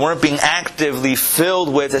active. They weren't being actively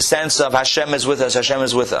filled with a sense of Hashem is with us, Hashem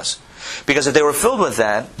is with us. Because if they were filled with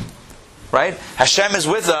that, right? Hashem is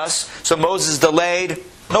with us, so Moses delayed,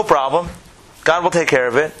 no problem. God will take care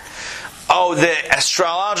of it. Oh, the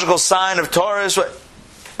astrological sign of Torah is what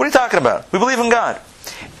are you talking about? We believe in God.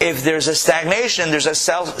 If there's a stagnation, there's a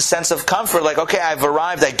sense of comfort, like, okay, I've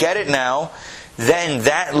arrived, I get it now, then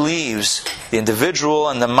that leaves the individual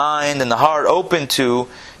and the mind and the heart open to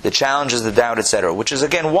the challenges, the doubt, etc. Which is,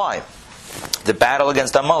 again, why the battle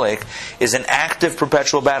against Amalek is an active,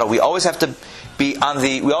 perpetual battle. We always have to be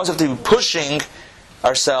pushing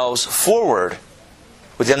ourselves forward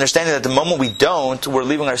with the understanding that the moment we don't, we're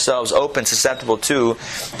leaving ourselves open, susceptible to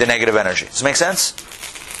the negative energy. Does it make sense?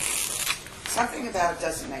 Something about it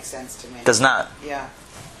doesn't make sense to me. Does not. Yeah.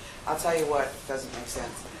 I'll tell you what doesn't make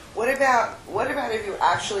sense. What about if you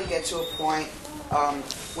actually get to a point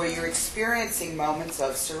where you're experiencing moments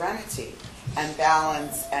of serenity and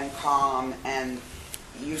balance and calm, and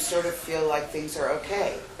you sort of feel like things are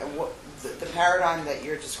okay? And what the paradigm that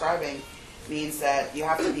you're describing means that you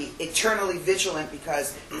have to be eternally vigilant,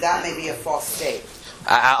 because that may be a false state.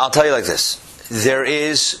 I'll tell you like this. There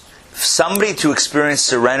is somebody to experience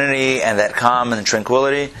serenity and that calm and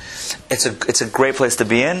tranquility. It's a great place to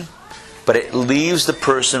be in, but it leaves the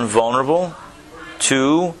person vulnerable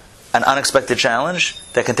to an unexpected challenge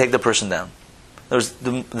that can take the person down.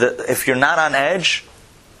 If you're not on edge,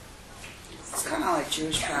 it's kind of like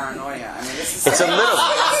Jewish paranoia. I mean, this is it's a little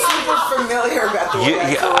super familiar about the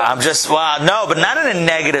way I'm just no, but not in a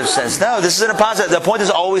negative sense. No, this is in a positive. The point is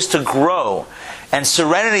always to grow, and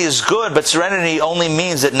serenity is good, but serenity only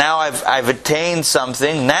means that now I've attained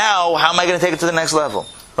something. Now, how am I going to take it to the next level?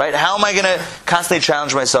 Right? How am I going to constantly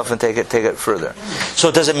challenge myself and take it further?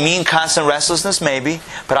 So does it mean constant restlessness? Maybe.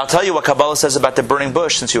 But I'll tell you what Kabbalah says about the burning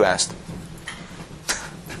bush, since you asked.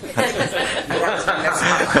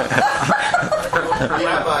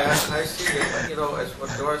 Rabbi, I see that, as what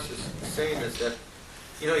Doris is saying is that,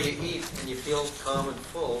 you eat and you feel calm and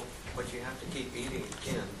full, but you have to keep eating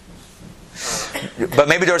again. But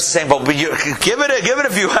maybe Doris is saying, "Well, give it a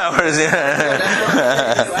few hours."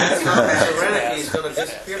 Serenity is going to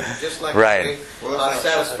disappear, just like right.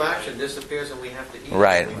 Satisfaction disappears, and we have to eat.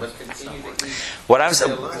 Right. We must continue to eat. What I'm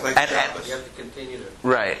saying, you have to continue to.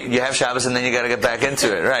 Right. You have Shabbos, and then you got to get back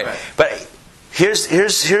into it. Right. But here's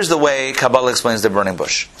the way Kabbalah explains the burning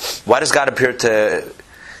bush. Why does God appear to? It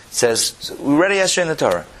says we read it yesterday in the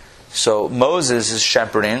Torah. So Moses is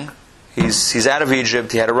shepherding. He's out of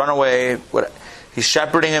Egypt. He had to run away. He's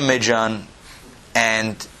shepherding in Midian,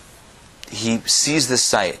 and he sees this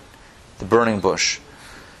sight, the burning bush.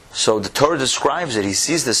 So the Torah describes it. He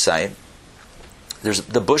sees this sight.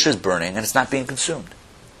 The bush is burning, and it's not being consumed.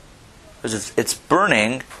 It's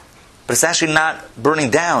burning, but it's actually not burning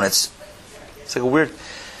down. It's like a weird.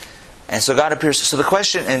 And so God appears. So the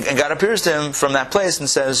question, and God appears to him from that place and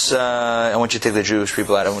says, "I want you to take the Jewish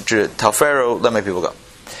people out. I want you to tell Pharaoh, let my people go."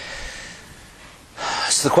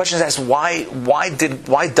 So the question is asked, why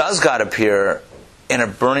does God appear in a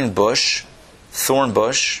burning bush, thorn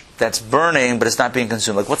bush, that's burning but it's not being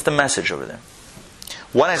consumed? Like, what's the message over there?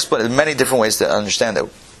 Many different ways to understand that.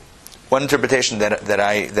 One interpretation that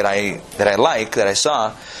I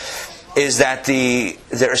saw, is that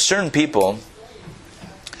there are certain people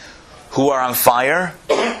who are on fire,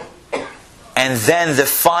 and then the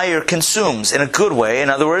fire consumes in a good way. In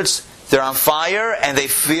other words, they're on fire and they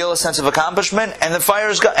feel a sense of accomplishment, and the fire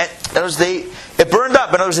is gone. It burned up.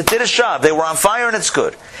 In other words, it did its job. They were on fire and it's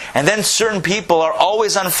good. And then certain people are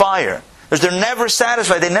always on fire. They're never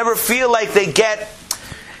satisfied. They never feel like they get.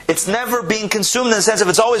 It's never being consumed in the sense of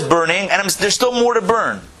it's always burning, and there's still more to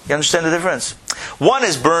burn. You understand the difference? One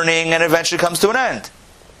is burning and eventually comes to an end.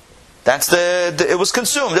 It was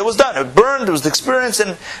consumed. It was done. It burned. It was the experience,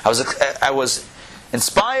 and I was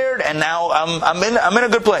inspired, and now I'm in a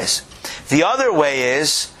good place. The other way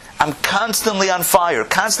is I'm constantly on fire, and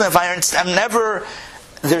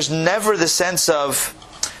there's never the sense of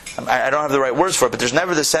I don't have the right words for it, but there's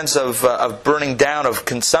never the sense of burning down, of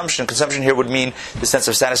consumption. Consumption here would mean the sense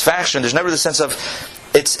of satisfaction. There's never the sense of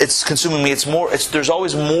it's consuming me. There's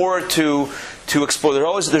always more to explore.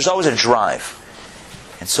 There's always a drive.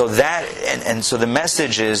 And so so the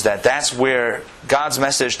message is that's where God's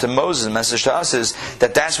message to Moses, the message to us is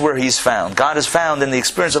that's where He's found. God is found in the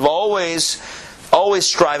experience of always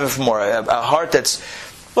striving for more. A heart that's,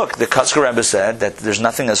 look, the Kutzker Rebbe said that there's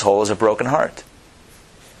nothing as whole as a broken heart.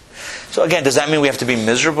 So again, does that mean we have to be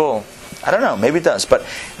miserable? I don't know. Maybe it does. But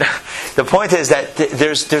the point is that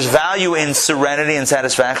there's value in serenity and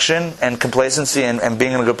satisfaction and complacency and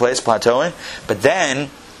being in a good place, plateauing. But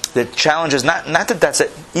then the challenge is not that that's an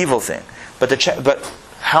evil thing, but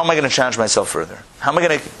how am I going to challenge myself further? How am I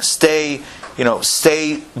going to stay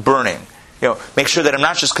burning? Make sure that I'm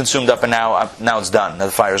not just consumed up and now it's done. Now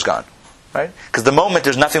the fire's gone, right? Because the moment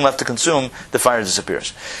there's nothing left to consume, the fire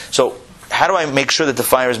disappears. So how do I make sure that the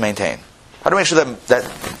fire is maintained? How do I make sure that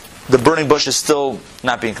the burning bush is still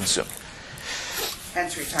not being consumed?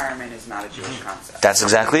 Hence, retirement is not a Jewish concept. That's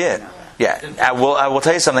exactly it. Yeah, I will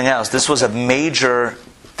tell you something else. This was a major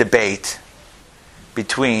debate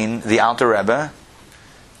between the Alter Rebbe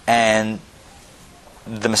and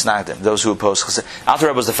the Misnagdim, those who opposed. Alter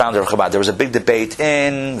Rebbe was the founder of Chabad. There was a big debate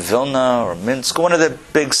in Vilna or Minsk, one of the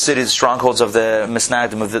big cities, strongholds of the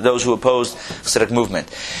Misnagdim, of those who opposed Hasidic movement.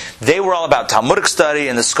 They were all about Talmudic study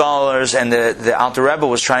and the scholars, and the Alter Rebbe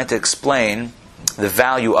was trying to explain the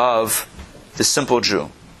value of the simple Jew,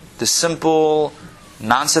 the simple,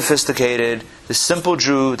 non-sophisticated, the simple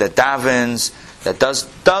Jew that davens, that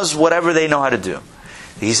does whatever they know how to do.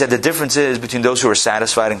 He said the difference is between those who are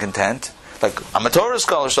satisfied and content. Like, I'm a Torah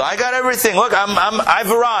scholar, so I got everything. Look, I've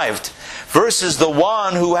arrived. Versus the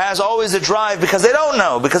one who has always a drive because they don't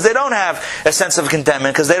know, because they don't have a sense of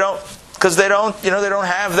contentment, because they don't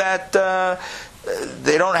have that.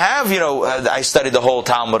 They don't have, I studied the whole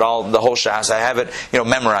Talmud, the whole Shas. I have it,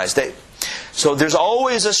 memorized. So there's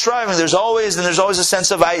always a striving. There's always a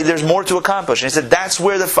sense of there's more to accomplish. And he said that's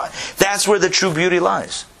where the true beauty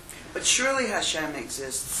lies. But surely Hashem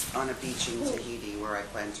exists on a beach in Tahiti where I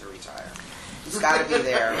plan to retire. He's got to be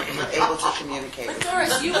there, able to communicate with But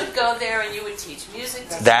Doris, you would go there and you would teach music.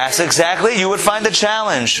 That's exactly. You would find the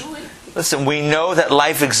challenge. Listen, we know that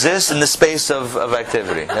life exists in the space of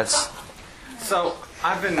activity. So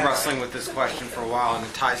I've been wrestling with this question for a while, and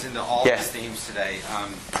it ties into all these themes today,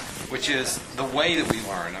 which is the way that we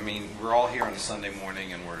learn. I mean, we're all here on a Sunday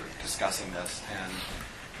morning, and we're discussing this. And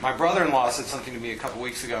my brother-in-law said something to me a couple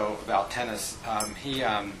weeks ago about tennis.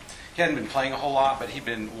 He hadn't been playing a whole lot, but he'd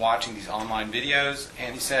been watching these online videos,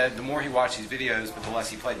 and he said the more he watched these videos, but the less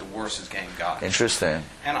he played, the worse his game got. Interesting.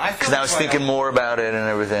 And I feel because I was thinking more about it and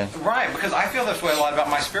everything. Right, because I feel this way a lot about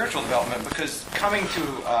my spiritual development, because coming to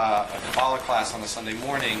a Kabbalah class on a Sunday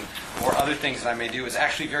morning or other things that I may do is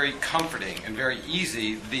actually very comforting and very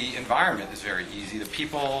easy. The environment is very easy. The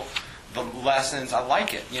people, the lessons, I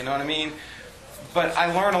like it, you know what I mean? But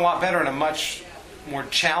I learn a lot better in a much more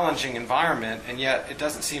challenging environment, and yet it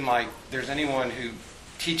doesn't seem like there's anyone who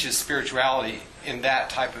teaches spirituality in that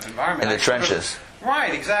type of environment. In the trenches.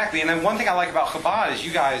 Right, exactly. And then one thing I like about Chabad is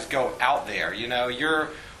you guys go out there.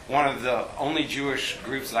 You're one of the only Jewish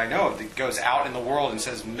groups that I know of that goes out in the world and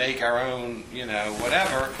says, make our own,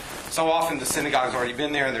 whatever. So often the synagogue's already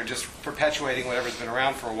been there and they're just perpetuating whatever's been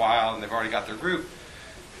around for a while and they've already got their group.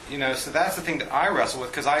 So that's the thing that I wrestle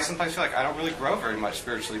with, because I sometimes feel like I don't really grow very much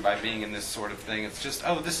spiritually by being in this sort of thing. It's just,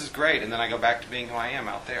 this is great, and then I go back to being who I am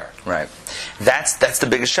out there. Right. That's the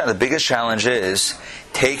biggest challenge. The biggest challenge is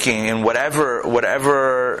taking in whatever.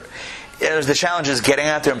 The challenge is getting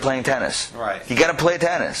out there and playing tennis. Right. You got to play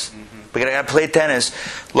tennis. Mm-hmm. We got to play tennis.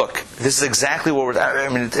 Look, this is exactly what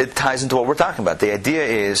it ties into what we're talking about. The idea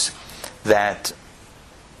is that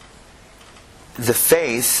the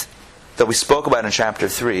faith that we spoke about in chapter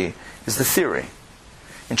 3 is the theory.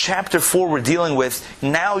 In chapter 4, we're dealing with,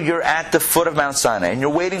 now you're at the foot of Mount Sinai, and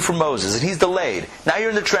you're waiting for Moses, and he's delayed. Now you're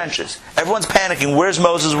in the trenches. Everyone's panicking, where's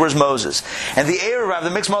Moses, where's Moses? And the Erev,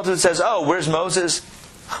 the mixed multitude says, where's Moses?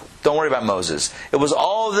 Don't worry about Moses. It was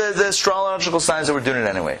all the astrological signs that were doing it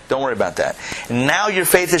anyway. Don't worry about that. And now your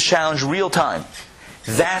faith is challenged real time.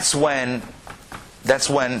 That's when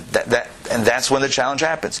the challenge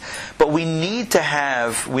happens. But we need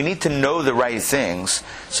to know the right things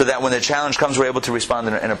so that when the challenge comes, we're able to respond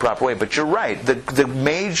in a proper way. But you're right. The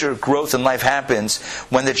major growth in life happens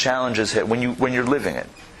when the challenges hit, when you're living it.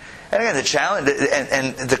 And again, the challenge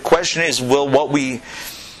and the question is, will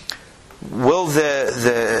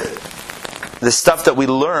the stuff that we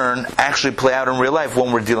learn actually play out in real life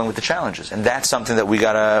when we're dealing with the challenges? And that's something that we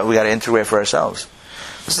gotta integrate for ourselves.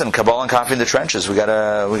 Listen, Kabbalah and coffee in the trenches. We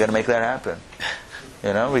gotta make that happen.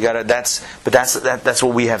 We gotta. That's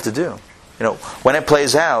what we have to do. When it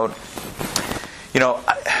plays out, the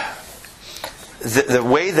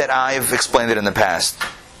way that I've explained it in the past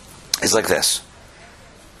is like this.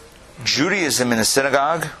 Judaism in the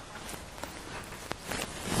synagogue,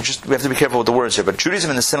 we have to be careful with the words here, but Judaism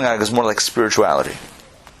in the synagogue is more like spirituality.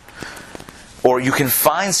 Or you can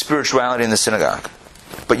find spirituality in the synagogue,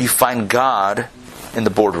 but you find God in the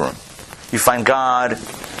boardroom. You find God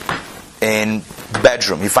in the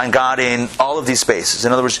bedroom. You find God in all of these spaces.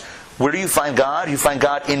 In other words, where do you find God? You find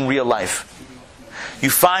God in real life. You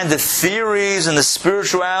find the theories and the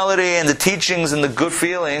spirituality and the teachings and the good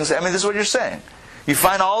feelings. This is what you're saying. You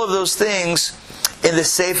find all of those things in the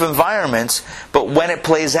safe environments, but when it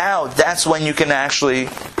plays out, that's when you can actually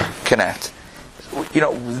connect.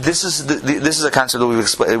 This is a concept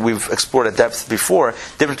that we've explored at depth before.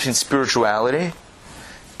 The difference between spirituality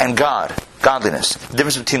and godliness. The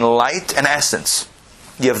difference between light and essence.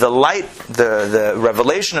 You have the light, the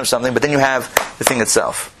revelation of something, but then you have the thing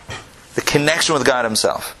itself. The connection with God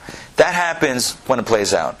Himself. That happens when it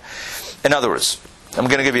plays out. In other words, I'm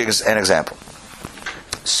going to give you an example.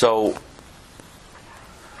 So,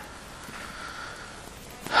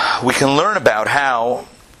 we can learn about how,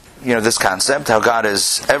 this concept, how God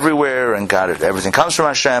is everywhere and everything comes from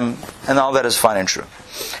Hashem, and all that is fine and true.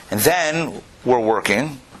 And then we're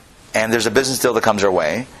working, and there's a business deal that comes our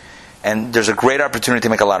way, and there's a great opportunity to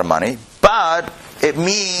make a lot of money, but it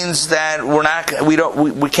means that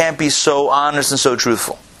we can't be so honest and so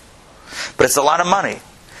truthful. But it's a lot of money.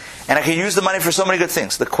 And I can use the money for so many good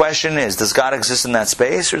things. The question is, does God exist in that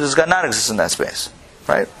space, or does God not exist in that space?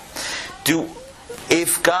 Right?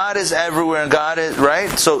 If God is everywhere and God is, right?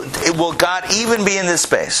 So will God even be in this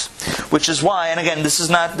space? Which is why, and again,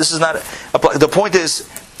 the point is,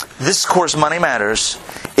 this course, Money Matters,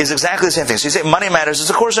 is exactly the same thing. So you say Money Matters is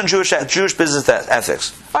a course on Jewish business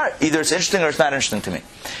ethics. All right, either it's interesting or it's not interesting to me.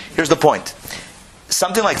 Here's the point.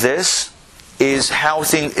 Something like this is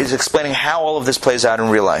explaining how all of this plays out in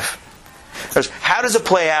real life. How does it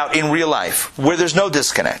play out in real life where there's no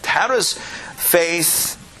disconnect? How does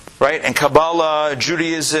faith, right, and Kabbalah,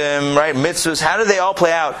 Judaism, right, mitzvahs, how do they all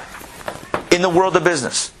play out in the world of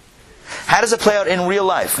business? How does it play out in real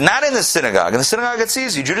life? Not in the synagogue. In the synagogue it's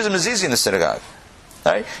easy. Judaism is easy in the synagogue.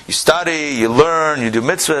 Right? You study, you learn, you do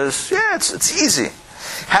mitzvahs. Yeah, it's easy.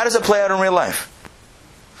 How does it play out in real life?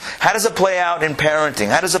 How does it play out in parenting?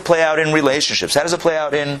 How does it play out in relationships? How does it play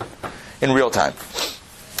out in real time?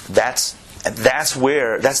 That's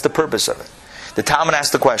the purpose of it. The Talmud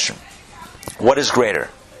asks the question, what is greater?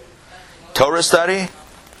 Torah study?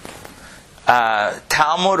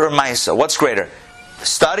 Talmud or Maisa? What's greater?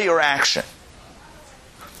 Study or action?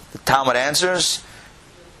 The Talmud answers,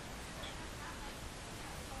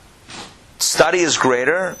 study is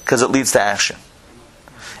greater because it leads to action.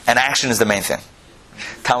 And action is the main thing.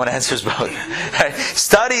 Talmud answers both. Right?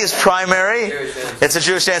 Study is primary. It's a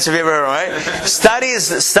Jewish answer if you ever heard, right? Study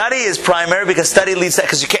is primary because study leads to,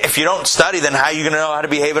 because if you don't study, then how are you going to know how to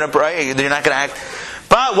behave in a right? You're not going to act.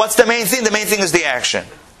 But what's the main thing? The main thing is the action.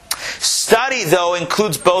 Study, though,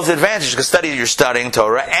 includes both advantages, because you're studying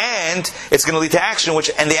Torah, and it's going to lead to action,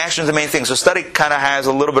 and the action is the main thing. So study kind of has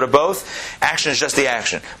a little bit of both. Action is just the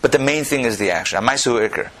action. But the main thing is the action. Amaisu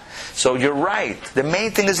ikar. So you're right. The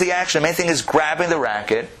main thing is the action. The main thing is grabbing the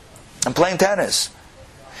racket and playing tennis.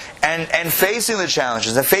 And facing the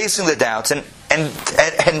challenges, and facing the doubts, and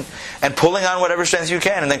pulling on whatever strength you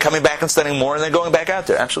can, and then coming back and studying more, and then going back out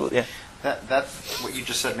there. Absolutely, yeah. That what you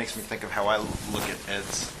just said makes me think of how I look at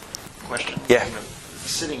Ed's question. Yeah.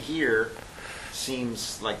 Sitting here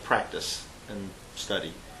seems like practice and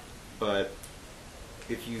study, but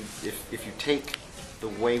if you take the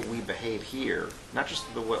way we behave here, not just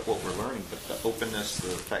what we're learning, but the openness, the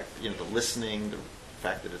fact, the listening, the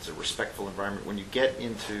fact that it's a respectful environment. When you get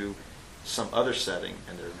into some other setting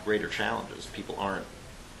and there are greater challenges, people aren't,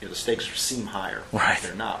 the stakes seem higher. Right.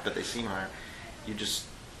 They're not, but they seem higher.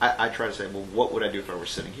 I try to say, well, what would I do if I were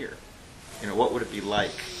sitting here? What would it be like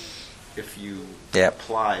if you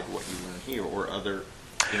applied what you learn here or other?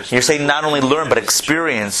 You're saying not only learn but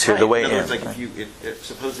experience here, right. The way. In other words, like if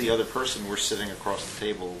suppose the other person were sitting across the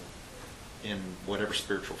table in whatever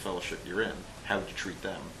spiritual fellowship you're in, how would you treat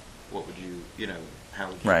them? What would you, how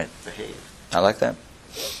would you behave? I like that.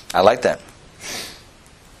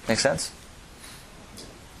 Makes sense.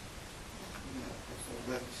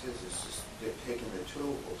 Like he says, it's just they're taking the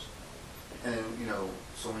tools, and then,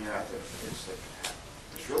 so when you're out there,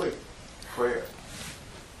 it's really prayer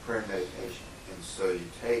and meditation. And so you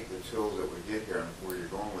take the tools that we get here and where you're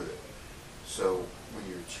going with it. So when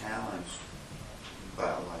you're challenged by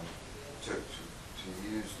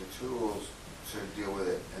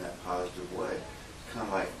kind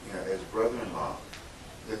of like, as brother-in-law,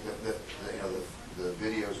 the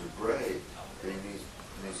videos are great, but he needs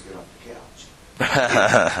to get off the couch.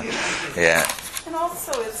 Yeah. And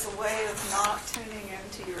also it's a way of not tuning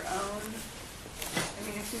into your own. I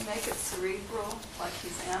mean, if you make it cerebral, like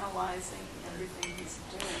he's analyzing everything he's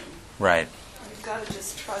doing, Right. you've got to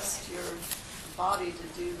just trust your body to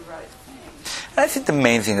do the right thing. I think the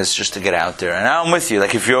main thing is just to get out there. And I'm with you.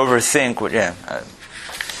 Like if you overthink,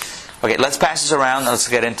 okay, let's pass this around. Let's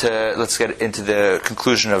get into the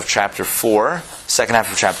conclusion of chapter 4, second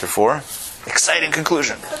half of chapter 4. Exciting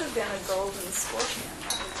conclusion. It could have been a golden scorpion. That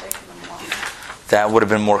would have taken them longer. That would have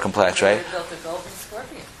been more complex, right? They built a golden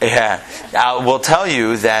scorpion. Yeah. I will tell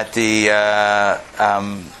you that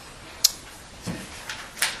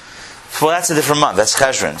well, that's a different month. That's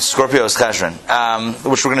Cheshvan. Scorpio is Cheshvan,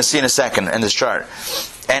 which we're going to see in a second in this chart.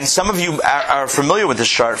 And some of you are familiar with this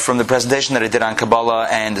chart from the presentation that I did on Kabbalah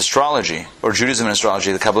and astrology, or Judaism and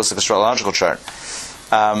astrology, the Kabbalistic astrological chart.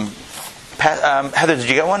 Heather, did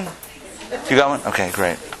you get one? You got one? Okay,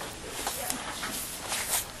 great.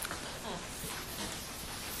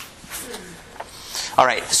 All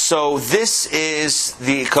right, so this is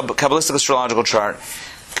the Kabbalistic astrological chart.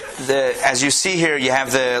 As you see here, you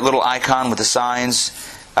have the little icon with the signs,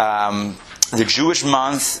 the Jewish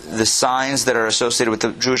month, the signs that are associated with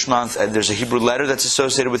the Jewish month. There's a Hebrew letter that's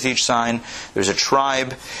associated with each sign. There's a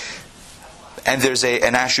tribe. And there's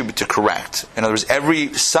an attribute to correct. In other words,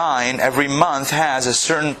 every sign, every month has a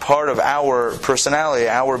certain part of our personality,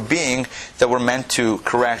 our being, that we're meant to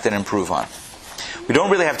correct and improve on. We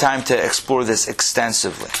don't really have time to explore this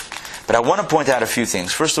extensively. But I want to point out a few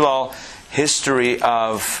things. First of all, history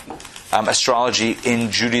of astrology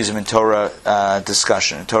in Judaism and Torah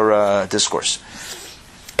discussion, Torah discourse.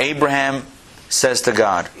 Abraham says to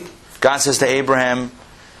God says to Abraham,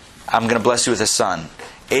 I'm going to bless you with a son.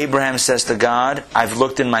 Abraham says to God, I've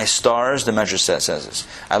looked in my stars, the Medrash says this.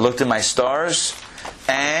 I looked in my stars,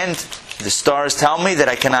 and the stars tell me that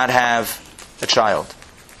I cannot have a child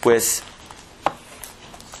with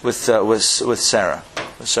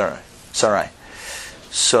Sarai.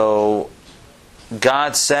 So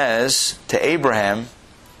God says to Abraham,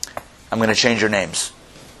 I'm going to change your names.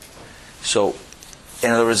 So,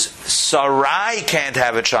 in other words, Sarai can't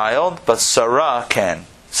have a child, but Sarah can.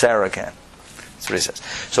 Sarah can. That's what he says.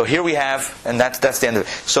 So here we have, and that's the end of it.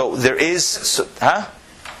 So there is, so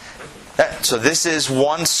this is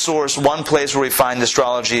one source, one place where we find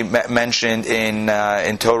astrology mentioned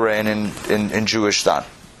in Torah and in Jewish thought.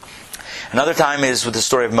 Another time is with the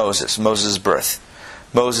story of Moses, Moses' birth.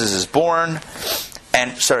 Moses is born,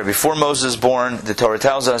 and before Moses is born, the Torah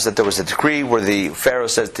tells us that there was a decree where the Pharaoh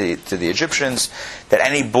said to the Egyptians that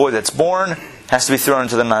any boy that's born has to be thrown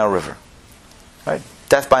into the Nile River. Right?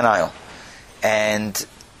 Death by Nile. And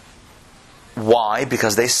why?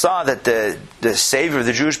 Because they saw that the Savior of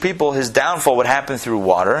the Jewish people, his downfall would happen through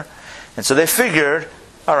water. And so they figured,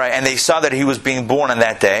 all right, and they saw that he was being born on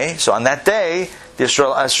that day. So on that day,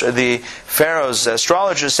 the Pharaoh's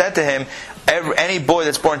astrologer said to him, any boy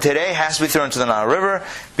that's born today has to be thrown into the Nile River,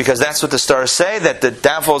 because that's what the stars say, that the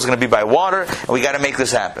downfall is going to be by water, and we got to make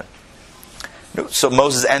this happen. So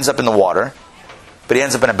Moses ends up in the water, but he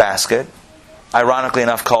ends up in a basket. Ironically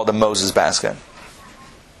enough, called the Moses basket.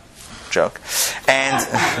 Joke. And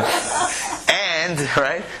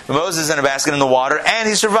right, Moses is in a basket in the water, and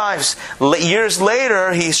he survives. Years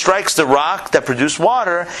later, he strikes the rock that produced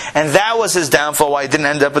water, and that was his downfall. Why he didn't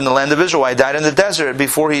end up in the land of Israel? Why he died in the desert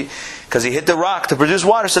because he hit the rock to produce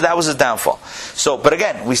water. So that was his downfall. So, but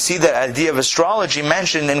again, we see the idea of astrology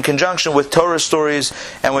mentioned in conjunction with Torah stories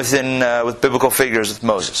and with biblical figures with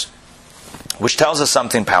Moses, which tells us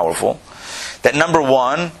something powerful. That number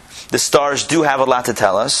one, the stars do have a lot to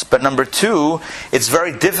tell us. But number two, it's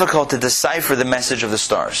very difficult to decipher the message of the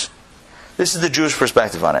stars. This is the Jewish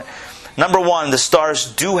perspective on it. Number one, the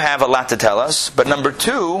stars do have a lot to tell us. But number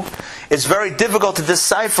two, it's very difficult to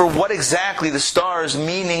decipher what exactly the stars'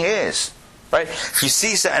 meaning is. Right? If you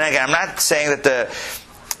see, and again, I'm not saying that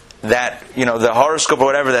the horoscope or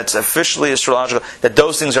whatever that's officially astrological, that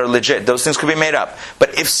those things are legit. Those things could be made up.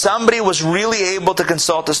 But if somebody was really able to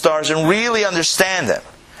consult the stars and really understand them,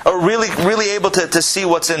 or really able to see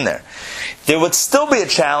what's in there, there would still be a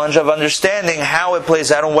challenge of understanding how it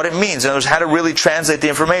plays out and what it means. In other words, how to really translate the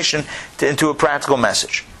information into a practical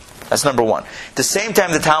message. That's number one. At the same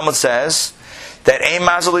time, the Talmud says that Ein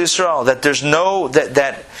Mazal Yisrael, that there's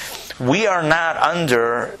that we are not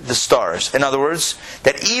under the stars. In other words,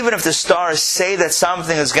 that even if the stars say that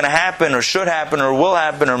something is going to happen, or should happen, or will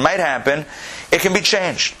happen, or might happen, it can be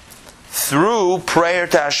changed through prayer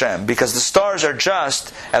to Hashem. Because the stars are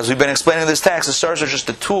just, as we've been explaining in this text, the stars are just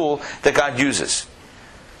a tool that God uses.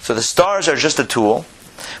 So the stars are just a tool,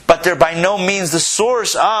 but they're by no means the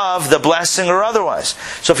source of the blessing or otherwise.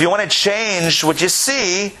 So if you want to change what you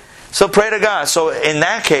see, so pray to God. So in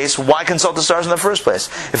that case, why consult the stars in the first place?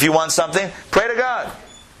 If you want something, pray to God.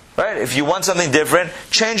 Right? If you want something different,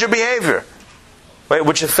 change your behavior. Right?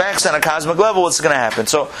 Which affects on a cosmic level what's going to happen.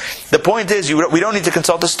 So the point is, we don't need to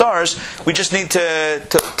consult the stars. We just need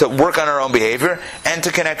to work on our own behavior and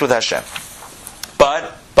to connect with Hashem.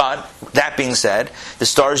 But that being said, the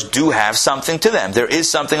stars do have something to them. There is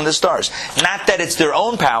something in the stars. Not that it's their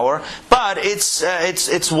own power, but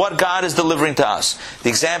it's what God is delivering to us. The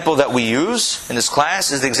example that we use in this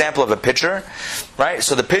class is the example of a pitcher, right?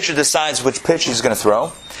 So the pitcher decides which pitch he's going to throw,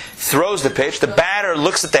 throws the pitch. The batter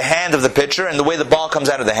looks at the hand of the pitcher and the way the ball comes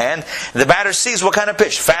out of the hand. The batter sees what kind of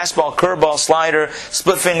pitch: fastball, curveball, slider,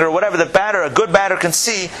 split finger, whatever. A good batter can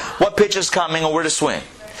see what pitch is coming or where to swing.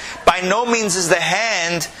 By no means is the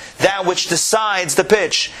hand that which decides the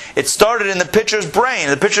pitch. It started in the pitcher's brain,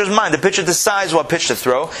 the pitcher's mind. The pitcher decides what pitch to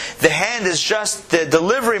throw. The hand is just the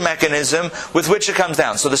delivery mechanism with which it comes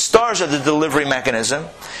down. So the stars are the delivery mechanism.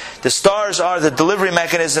 The stars are the delivery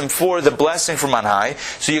mechanism for the blessing from on high.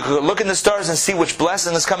 So you could look in the stars and see which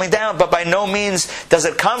blessing is coming down, but by no means does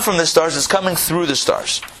it come from the stars. It's coming through the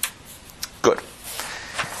stars. Good.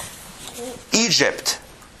 Egypt.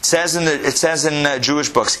 It says in Jewish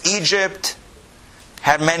books, Egypt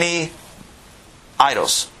had many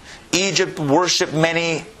idols. Egypt worshipped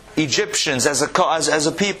many Egyptians as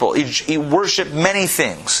a people. He worshipped many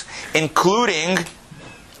things, including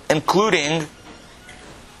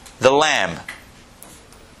the lamb,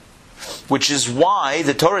 which is why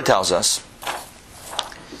the Torah tells us.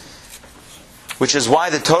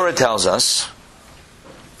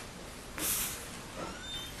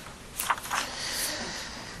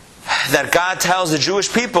 That God tells the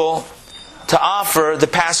Jewish people to offer the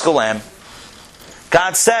Paschal lamb.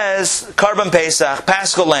 God says, Karban Pesach,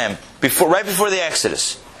 Paschal lamb, right before the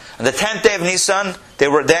Exodus. On the 10th day of Nisan,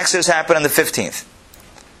 the Exodus happened on the 15th.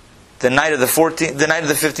 The night of the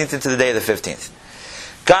 15th into the day of the 15th.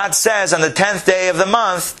 God says, on the 10th day of the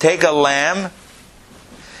month, take a lamb,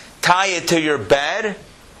 tie it to your bed.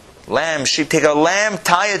 Lamb, sheep, take a lamb,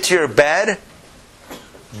 tie it to your bedpost,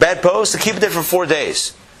 and keep it there for 4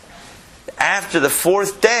 days. After the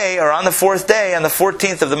 4th day, or on the 4th day, on the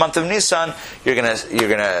 14th of the month of Nisan, you're gonna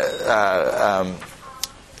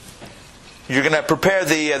prepare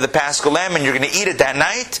the Paschal lamb, and you're gonna eat it that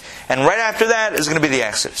night. And right after that is going to be the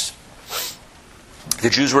Exodus. The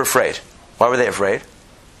Jews were afraid. Why were they afraid?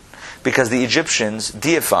 Because the Egyptians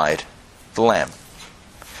deified the lamb.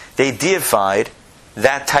 They deified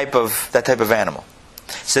that type of animal.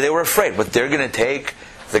 So they were afraid. But they're going to take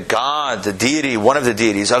the god, the deity, one of the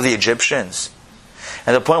deities of the Egyptians.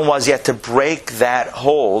 And the point was, you had to break that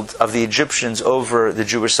hold of the Egyptians over the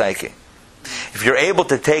Jewish psyche. If you're able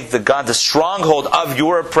to take the god, the stronghold of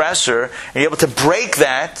your oppressor, and you're able to break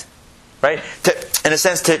that, right? In a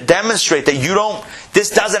sense, to demonstrate that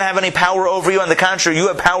this doesn't have any power over you. On the contrary, you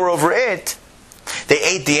have power over it. They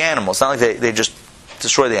ate the animal. It's not like they just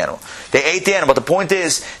destroyed the animal. They ate the animal. But the point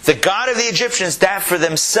is, the god of the Egyptians, that for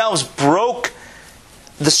themselves broke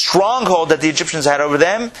the stronghold that the Egyptians had over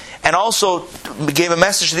them, and also gave a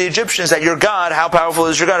message to the Egyptians that your God, how powerful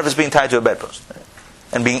is your God if it's being tied to a bedpost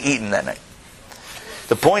and being eaten that night.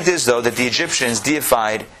 The point is, though, that the Egyptians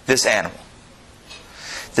deified this animal.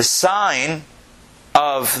 The sign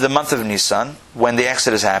of the month of Nisan, when the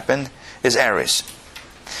Exodus happened, is Aries.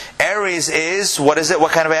 Aries is, what is it?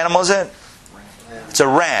 What kind of animal is it? It's a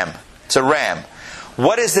ram. It's a ram.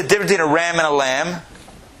 What is the difference between a ram and a lamb?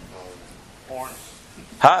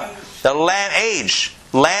 The lamb age.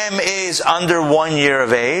 Lamb is under 1 year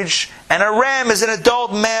of age, and a ram is an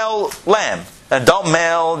adult male lamb. Adult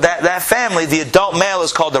male, that family, the adult male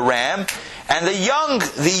is called the ram, and the young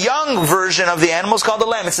version of the animal is called the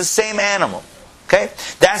lamb. It's the same animal. Okay?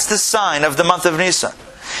 That's the sign of the month of Nisan.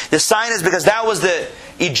 The sign is because that was the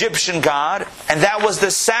Egyptian god, and that was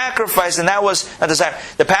the sacrifice, and that was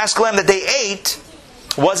the Paschal lamb that they ate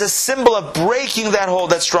was a symbol of breaking that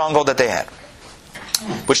hold, that stronghold that they had,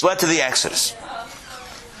 which led to the Exodus.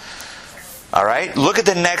 Alright, look at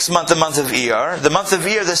the next month, the month of Iyar. The month of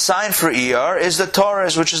Iyar, the sign for Iyar is the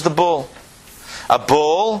Taurus, which is the bull. A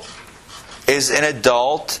bull is an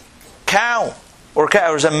adult cow. Or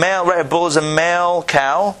is a male, right? A bull is a male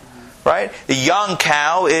cow, right? The young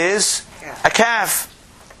cow is a calf.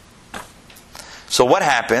 So what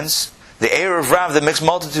happens? The Erev Rav, the mixed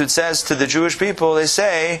multitude, says to the Jewish people, they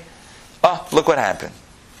say, oh, look what happened.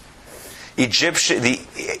 Egypt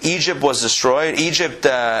was destroyed. Egypt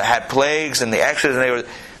had plagues and the Exodus, and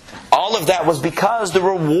all all of that was because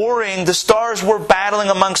the stars were battling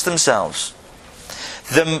amongst themselves.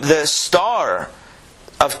 The star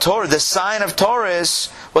of Taurus, the sign of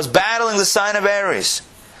Taurus, was battling the sign of Aries.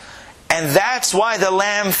 And that's why the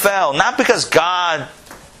lamb fell. Not because God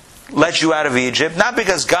let you out of Egypt, not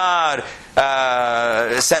because God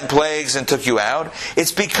sent plagues and took you out.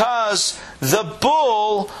 It's because the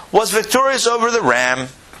bull was victorious over the ram.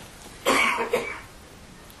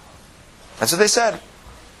 That's what they said.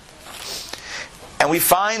 And we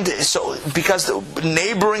find, because the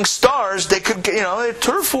neighboring stars, they could, they're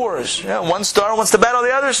turf wars. One star wants to battle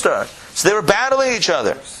the other star. So they were battling each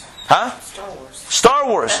other. Huh? Star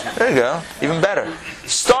Wars. There you go. Even better.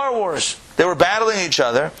 Star Wars. They were battling each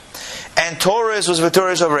other. And Taurus was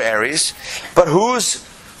victorious over Aries. But who's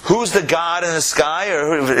the god in the sky?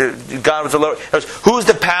 Or God with the lower? Who's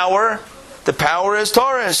the power? The power is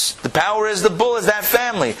Taurus. The power is the bull, is that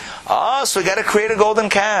family. So we got to create a golden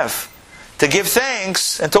calf to give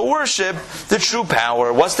thanks and to worship the true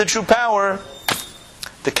power. What's the true power?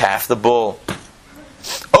 The calf, the bull.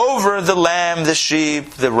 Over the lamb, the sheep,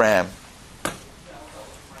 the ram.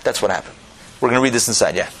 That's what happened. We're going to read this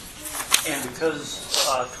inside, yeah. And because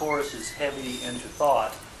Taurus is heavy into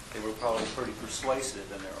thought, they were probably pretty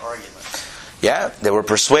persuasive in their arguments. Yeah, they were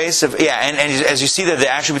persuasive. Yeah, and as you see that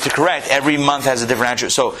the attributes are correct, every month has a different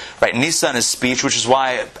attribute. So, right, Nisan is speech, which is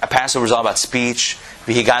why a Passover is all about speech.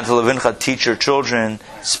 V'higan to Levincha, teach your children,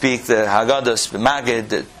 speak the Haggadah, the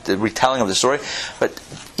Magid, the retelling of the story. But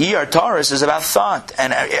Iyar Taurus is about thought,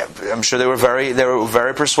 and I'm sure they were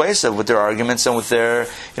very persuasive with their arguments and with their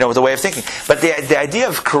with the way of thinking. But the idea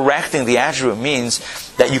of correcting the attribute means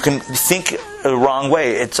that you can think the wrong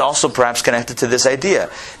way. It's also perhaps connected to this idea,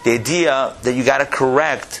 the idea that you got to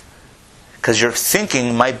correct because your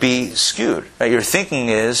thinking might be skewed. Right? Your thinking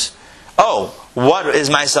is, what is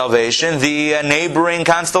my salvation? The neighboring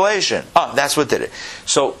constellation. That's what did it.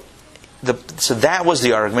 So that was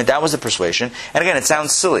the argument. That was the persuasion. And again, it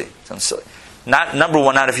sounds silly. Not number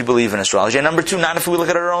one, not if you believe in astrology. And number two, not if we look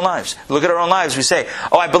at our own lives. Look at our own lives. We say,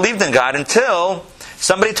 I believed in God until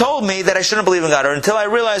somebody told me that I shouldn't believe in God, or until I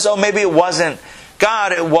realized, maybe it wasn't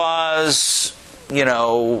God, it was,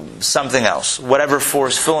 something else. Whatever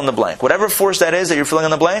force, fill in the blank. Whatever force that is that you're filling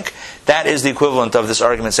in the blank, that is the equivalent of this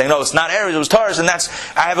argument saying, no, it's not Aries, it was Taurus, and I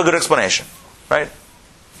have a good explanation. Right?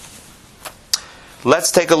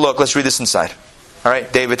 Let's take a look. Let's read this inside. All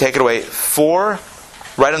right, David, take it away. 4,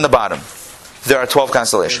 right on the bottom. There are 12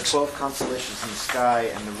 constellations. There are 12 constellations in the sky,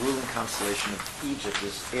 and the ruling constellation of Egypt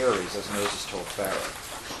is Aries, as Moses told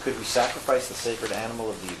Pharaoh. Could we sacrifice the sacred animal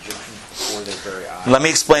of the Egyptians before their very eyes? Let me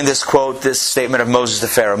explain this quote, this statement of Moses to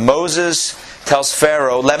Pharaoh. Moses tells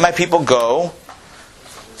Pharaoh, let my people go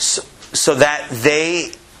so that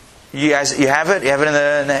they... You guys, you have it? You have it in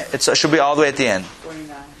the... It should be all the way at the end.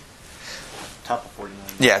 49. Top of 49.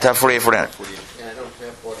 Yeah, top 48, 49. Yeah, I don't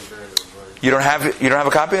have 49. You don't have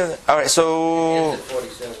a copy of it? All right, so...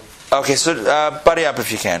 47. Okay, so buddy up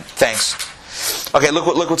if you can. Thanks. Okay, look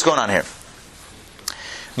what's going on here.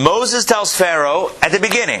 Moses tells Pharaoh at the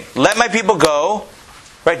beginning, let my people go.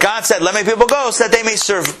 Right? God said, let my people go so that they may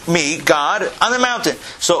serve me, God, on the mountain.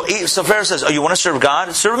 So Pharaoh says, you want to serve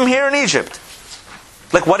God? Serve him here in Egypt.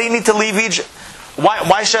 Like, why do you need to leave Egypt?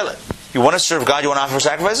 Why should I? You want to serve God? You want to offer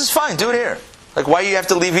sacrifices? Fine, do it here. Like, why do you have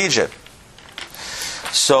to leave Egypt?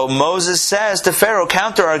 So Moses says to Pharaoh,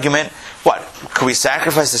 counter argument, what? Could we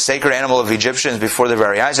sacrifice the sacred animal of Egyptians before their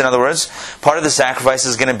very eyes? In other words, part of the sacrifice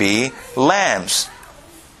is going to be lambs.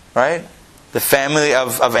 Right? The family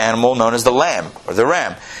of animal known as the lamb or the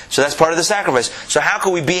ram. So that's part of the sacrifice. So how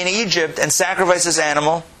could we be in Egypt and sacrifice this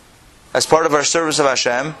animal as part of our service of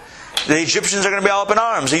Hashem? The Egyptians are going to be all up in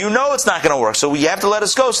arms. So it's not going to work. So you have to let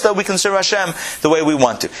us go so that we can serve Hashem the way we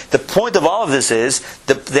want to. The point of all of this is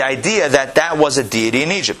the idea that was a deity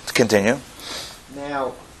in Egypt. Continue.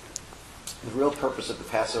 Now, the real purpose of the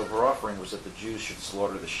Passover offering was that the Jews should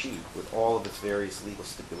slaughter the sheep with all of its various legal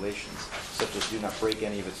stipulations, such as do not break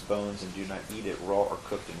any of its bones and do not eat it raw or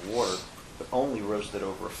cooked in water, but only roast it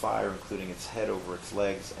over a fire, including its head over its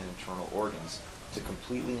legs and internal organs, to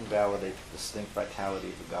completely invalidate the distinct vitality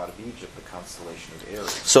of the god of Egypt, the constellation of Aries.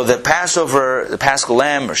 So the Passover, the Paschal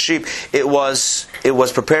lamb or sheep, it was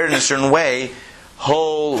prepared in a certain way,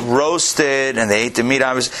 whole, roasted, and they ate the meat.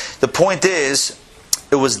 Obviously, the point is,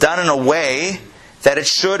 it was done in a way that it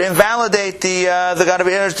should invalidate the god of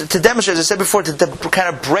Aries, to demonstrate, as I said before, to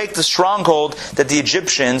kind of break the stronghold that the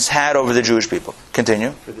Egyptians had over the Jewish people.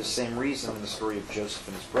 Continue. For the same reason, in the story of Joseph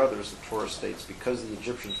and his brothers, the Torah states, because the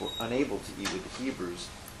Egyptians were unable to eat with the Hebrews,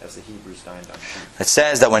 as the Hebrews dined on sheep. It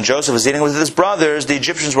says that when Joseph was eating with his brothers, the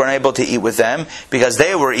Egyptians weren't able to eat with them because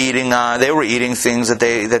they were eating things that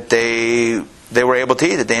they were able to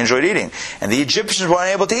eat, that they enjoyed eating. And the Egyptians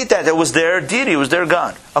weren't able to eat that. That was their deity, it was their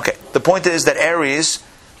god. Okay, the point is that Aries,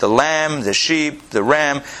 the lamb, the sheep, the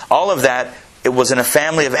ram, all of that, it was in a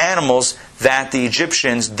family of animals that the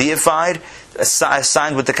Egyptians deified,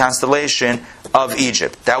 assigned with the constellation of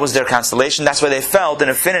Egypt. That was their constellation. That's why they felt an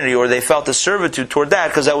affinity, or they felt a servitude toward that,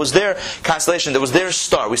 because that was their constellation, that was their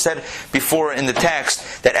star. We said before in the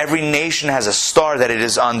text that every nation has a star that it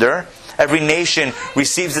is under. Every nation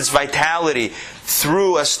receives its vitality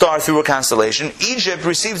through a star, through a constellation. Egypt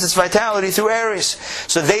receives its vitality through Aries.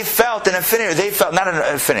 So they felt an affinity. They felt, not an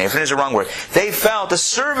affinity, affinity is the wrong word. They felt a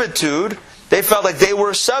servitude. They felt like they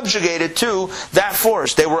were subjugated to that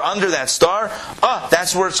force. They were under that star.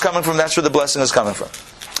 That's where it's coming from. That's where the blessing is coming from.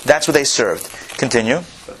 That's what they served. Continue.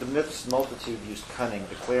 But the myth's multitude used cunning,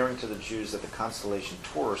 declaring to the Jews that the constellation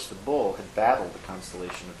Taurus, the bull, had battled the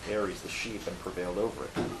constellation of Aries, the sheep, and prevailed over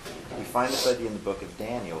it. We find this idea in the book of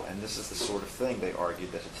Daniel, and this is the sort of thing, they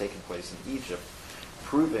argued, that had taken place in Egypt,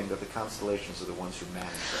 proving that the constellations are the ones who manage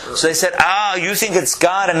the earth. So they said, you think it's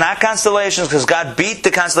God and not constellations because God beat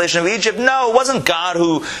the constellation of Egypt? No, it wasn't God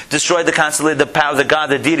who destroyed the constellation, the power, the God,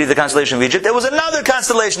 the deity of the constellation of Egypt. It was another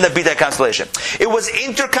constellation that beat that constellation. It was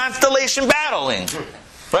interconstellation battling.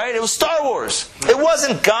 Right? It was Star Wars. It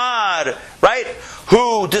wasn't God, right,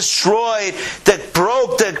 who destroyed, that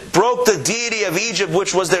broke the deity of Egypt,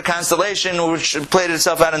 which was their constellation, which played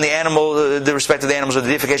itself out in the animal, the respect of the animals, or the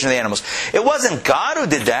deification of the animals. It wasn't God who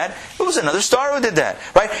did that. It was another star who did that,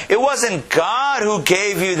 right? It wasn't God who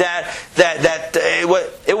gave you that.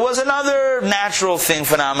 It was another natural thing,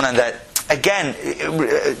 phenomenon that. Again,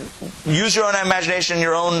 use your own imagination,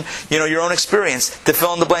 your own experience to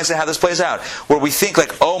fill in the blanks of how this plays out. Where we think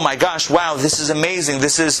like, oh my gosh, wow, this is amazing.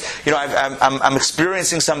 This is, I'm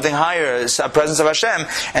experiencing something higher, a presence of Hashem.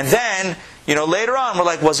 And then, later on, we're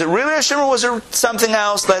like, was it really Hashem or was it something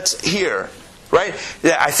else that's here? Right?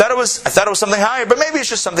 Yeah, I thought it was something higher, but maybe it's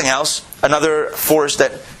just something else, another force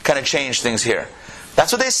that kind of changed things here.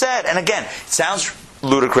 That's what they said. And again, it sounds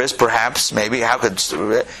ludicrous, perhaps, maybe. How could?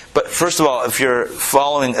 But first of all, if you're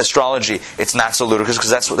following astrology, it's not so ludicrous because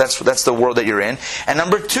that's the world that you're in. And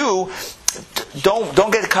number two,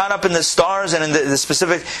 don't get caught up in the stars and in the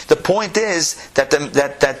specific. The point is that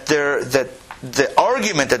the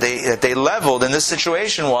argument that they leveled in this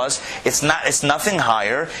situation was it's nothing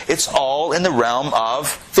higher. It's all in the realm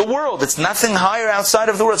of the world. It's nothing higher outside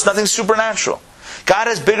of the world. It's nothing supernatural. God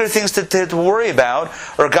has bigger things to worry about,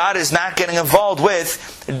 or God is not getting involved with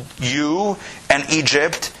you and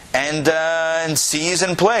Egypt and seas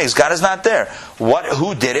and plagues. God is not there.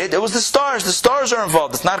 Who did it? It was the stars. The stars are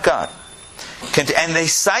involved. It's not God. And they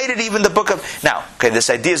cited even the book of... Now,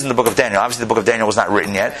 this idea is in the book of Daniel. Obviously, the book of Daniel was not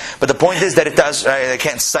written yet. But the point is that it does... They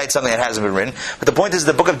can't cite something that hasn't been written. But the point is,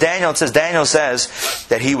 the book of Daniel, Daniel says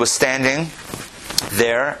that he was standing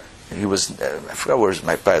there... He was, I forgot where it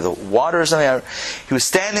was, by the water or something. He was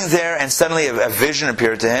standing there, and suddenly a vision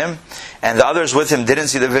appeared to him. And the others with him didn't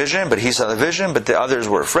see the vision, but he saw the vision. But the others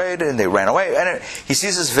were afraid, and they ran away. And he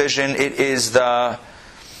sees this vision. It is the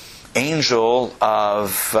angel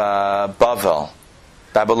of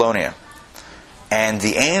Babylonia. And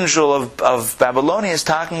the angel of Babylonia is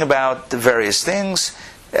talking about the various things,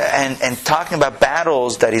 and talking about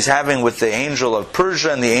battles that he's having with the angel of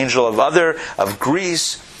Persia and the angel of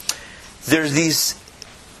Greece. There's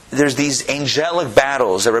these angelic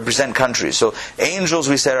battles that represent countries. So angels,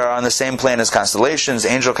 we said, are on the same plane as constellations.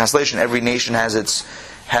 Angel constellation, every nation has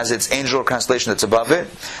its angel constellation that's above it.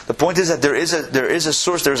 The point is that there is a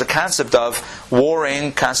source, there is a concept of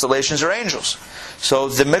warring constellations or angels. So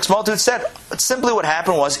the mixed multitude said, simply what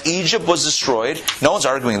happened was Egypt was destroyed. No one's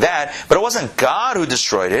arguing that. But it wasn't God who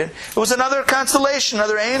destroyed it. It was another constellation,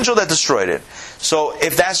 another angel that destroyed it. So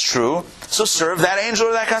if that's true, so serve that angel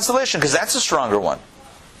or that constellation, because that's a stronger one.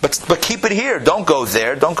 But keep it here. Don't go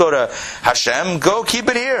there. Don't go to Hashem. Go keep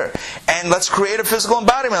it here. And let's create a physical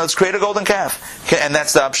embodiment. Let's create a golden calf. And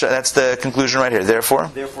that's the conclusion right here. Therefore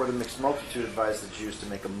the mixed multitude advised the Jews to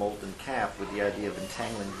make a molten calf with the idea of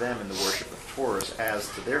entangling them in the worship of Taurus,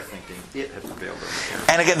 as to their thinking it had prevailed over them.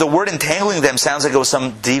 And again, the word entangling them sounds like it was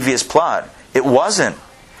some devious plot. It wasn't.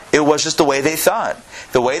 It was just the way they thought.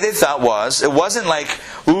 The way they thought was, it wasn't like,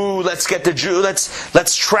 ooh, let's get the Jew,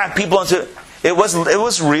 let's trap people into... It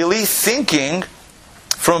was really thinking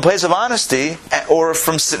from a place of honesty, or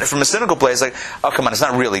from a cynical place, like, oh come on, it's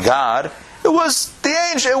not really God. It was the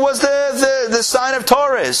angel. It was the sign of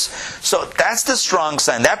Taurus. So that's the strong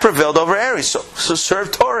sign that prevailed over Aries. So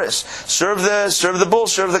serve Taurus, serve the bull,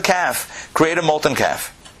 serve the calf, create a molten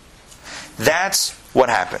calf. That's what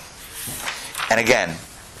happened. And again,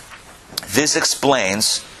 this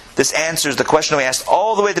answers the question we asked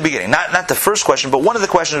all the way at the beginning. Not the first question, but one of the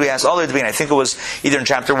questions we asked all the way at the beginning. I think it was either in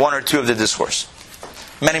chapter 1 or 2 of the discourse.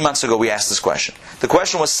 Many months ago we asked this question. The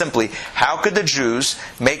question was simply, how could the Jews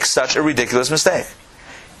make such a ridiculous mistake?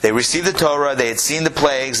 They received the Torah, they had seen the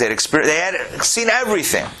plagues, they had seen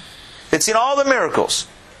everything. They'd seen all the miracles.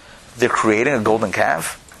 They're creating a golden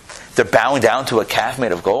calf. They're bowing down to a calf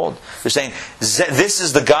made of gold. They're saying, this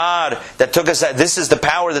is the God that took us out, this is the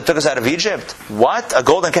power that took us out of Egypt. What? A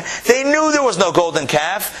golden calf? They knew there was no golden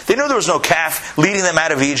calf. They knew there was no calf leading them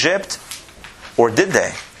out of Egypt. Or did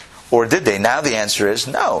they? Or did they? Now the answer is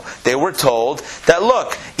no. They were told that,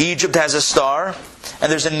 look, Egypt has a star, and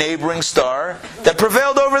there's a neighboring star that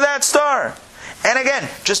prevailed over that star. And again,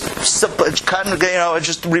 just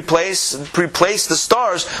replace the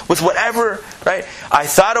stars with whatever, right? I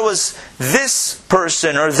thought it was this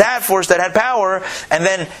person or that force that had power, and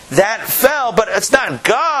then that fell, but it's not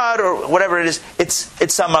God or whatever it is.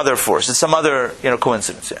 It's some other force. It's some other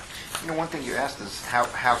coincidence. Yeah. One thing you asked is how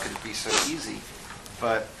could it be so easy?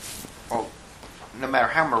 But no matter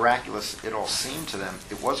how miraculous it all seemed to them,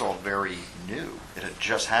 it was all very new. It had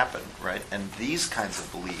just happened, right? And these kinds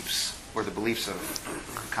of beliefs, or the beliefs of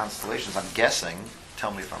constellations, I'm guessing,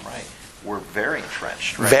 tell me if I'm right, were very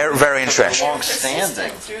entrenched, right? Very, very entrenched.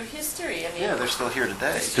 Long-standing. Through history. I mean, yeah, they're still here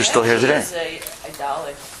today. They're still here today. It's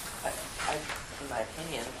idolic, in my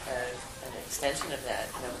opinion, an extension of that.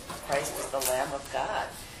 Christ is the Lamb of God.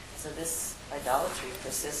 So this idolatry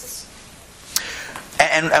persists.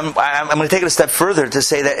 And I'm going to take it a step further to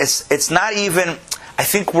say that it's not even, I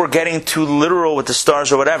think we're getting too literal with the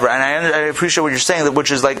stars or whatever. And I appreciate what you're saying,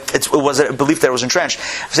 which is like, it was a belief that it was entrenched.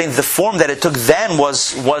 I'm saying the form that it took then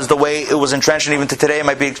was the way it was entrenched, and even to today it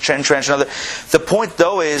might be entrenched in other. The point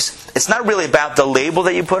though is, it's not really about the label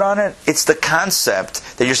that you put on it. It's the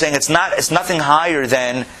concept that you're saying it's nothing higher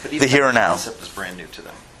than the here and now. The concept is brand new to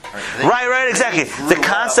them. Right, exactly. The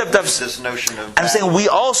concept of this notion of. I'm saying we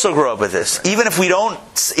also grow up with this. Right. Even if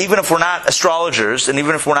we're not astrologers, and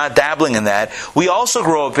even if we're not dabbling in that, we also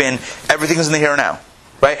grow up in everything is in the here and now,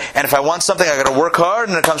 right? And if I want something, I got to work hard,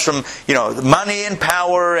 and it comes from money and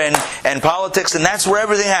power and politics, and that's where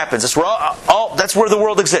everything happens. That's where that's where the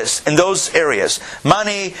world exists, in those areas: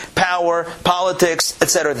 money, power, politics,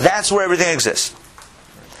 etc. That's where everything exists.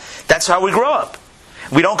 That's how we grow up.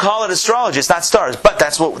 We don't call it astrology. It's not stars, but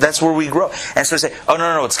that's where we grow. And so we say, oh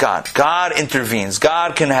no, it's God. God intervenes.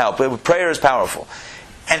 God can help. Prayer is powerful,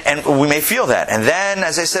 and we may feel that. And then,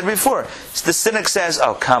 as I said before, the cynic says,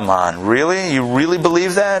 "Oh, come on, really? You really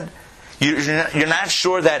believe that? You're not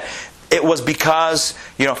sure that it was because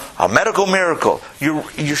a medical miracle?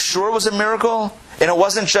 You're sure it was a miracle?" And it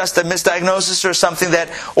wasn't just a misdiagnosis or something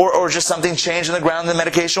or just something changed on the ground and the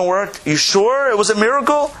medication worked. You sure it was a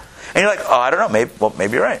miracle? And you're like, oh, I don't know.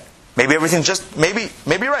 Maybe you're right. Maybe everything maybe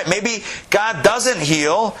you're right. Maybe God doesn't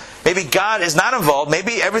heal. Maybe God is not involved.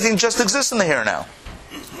 Maybe everything just exists in the here and now.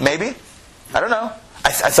 Maybe. I don't know.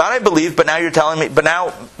 I thought I believed, but now you're telling me. But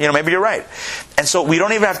now, maybe you're right. And so we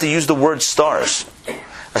don't even have to use the word stars,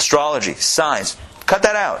 astrology, signs. Cut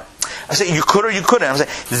that out. I say you could or you couldn't. I'm saying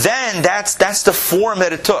then that's the form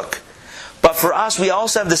that it took. But for us, we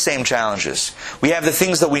also have the same challenges. We have the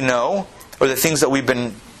things that we know, or the things that we've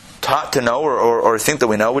been taught to know or think that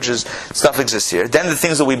we know, which is stuff exists here. Then the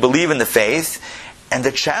things that we believe in the faith. And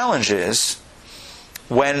the challenge is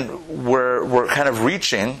when we're kind of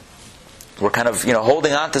reaching, we're kind of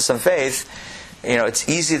holding on to some faith. It's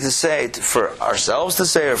easy to say for ourselves to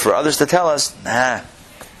say or for others to tell us, nah,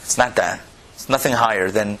 it's not that. It's nothing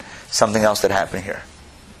higher than something else that happened here.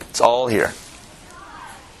 It's all here.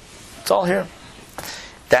 It's all here.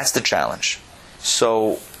 That's the challenge.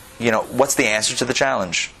 So, what's the answer to the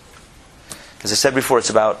challenge? As I said before,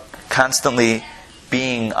 it's about constantly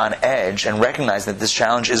being on edge and recognizing that this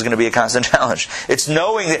challenge is going to be a constant challenge. It's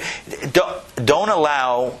knowing that don't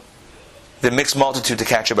allow the mixed multitude to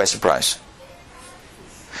catch you by surprise.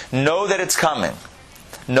 Know that it's coming.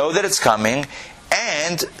 Know that it's coming,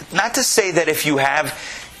 and not to say that if you have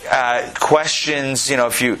questions,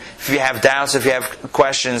 if you have doubts, if you have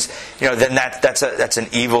questions, then that's an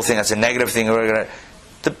evil thing, that's a negative thing.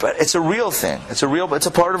 But it's a real thing. It's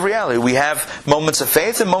a part of reality. We have moments of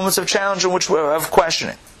faith and moments of challenge in which we have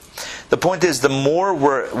questioning. The point is, the more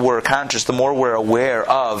we're conscious, the more we're aware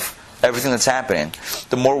of everything that's happening,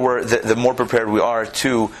 the more prepared we are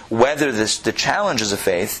to weather the challenges of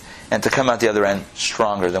faith and to come out the other end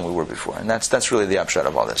stronger than we were before. And that's really the upshot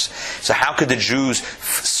of all this. So how could the Jews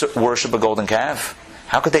worship a golden calf?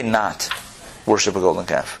 How could they not worship a golden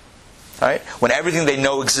calf? All right? When everything they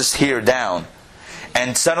know exists here down,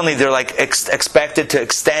 And suddenly they're like expected to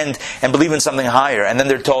extend and believe in something higher. And then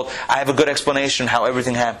they're told, I have a good explanation how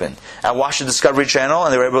everything happened. I watched the Discovery Channel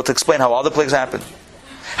and they were able to explain how all the plagues happened.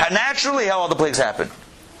 How all the plagues happened.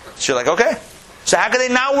 So you're like, okay. So how can they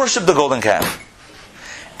not worship the golden calf?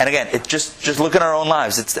 And again, it just look in our own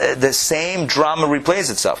lives. It's the same drama replays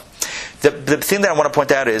itself. The thing that I want to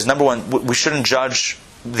point out is, number one, we shouldn't judge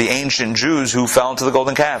the ancient Jews who fell into the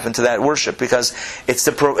golden calf, into that worship, because it's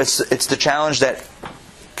the challenge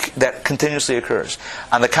that continuously occurs.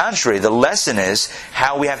 On the contrary, the lesson is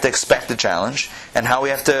how we have to expect the challenge and how we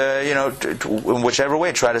have to, in whichever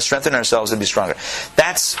way, try to strengthen ourselves and be stronger.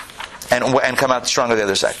 And come out stronger the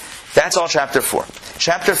other side. That's all chapter 4.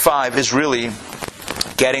 Chapter 5 is really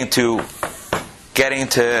getting to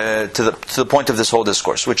the point of this whole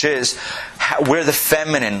discourse, which is where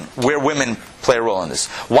women play a role in this.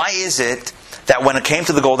 Why is it that when it came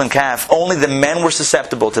to the golden calf, only the men were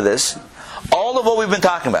susceptible to this? All of what we've been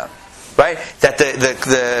talking about, right? That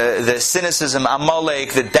the cynicism,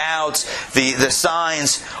 Amalek, the doubts, the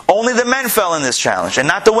signs, only the men fell in this challenge and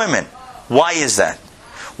not the women. Why is that?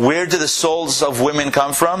 Where do the souls of women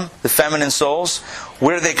come from? The feminine souls?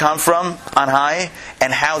 Where do they come from on high?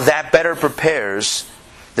 And how that better prepares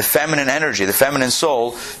the feminine energy, the feminine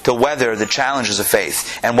soul, to weather the challenges of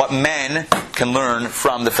faith. And what men can learn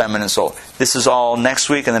from the feminine soul. This is all next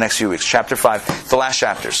week and the next few weeks. Chapter 5, the last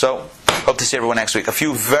chapter. So, hope to see everyone next week. A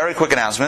few very quick announcements.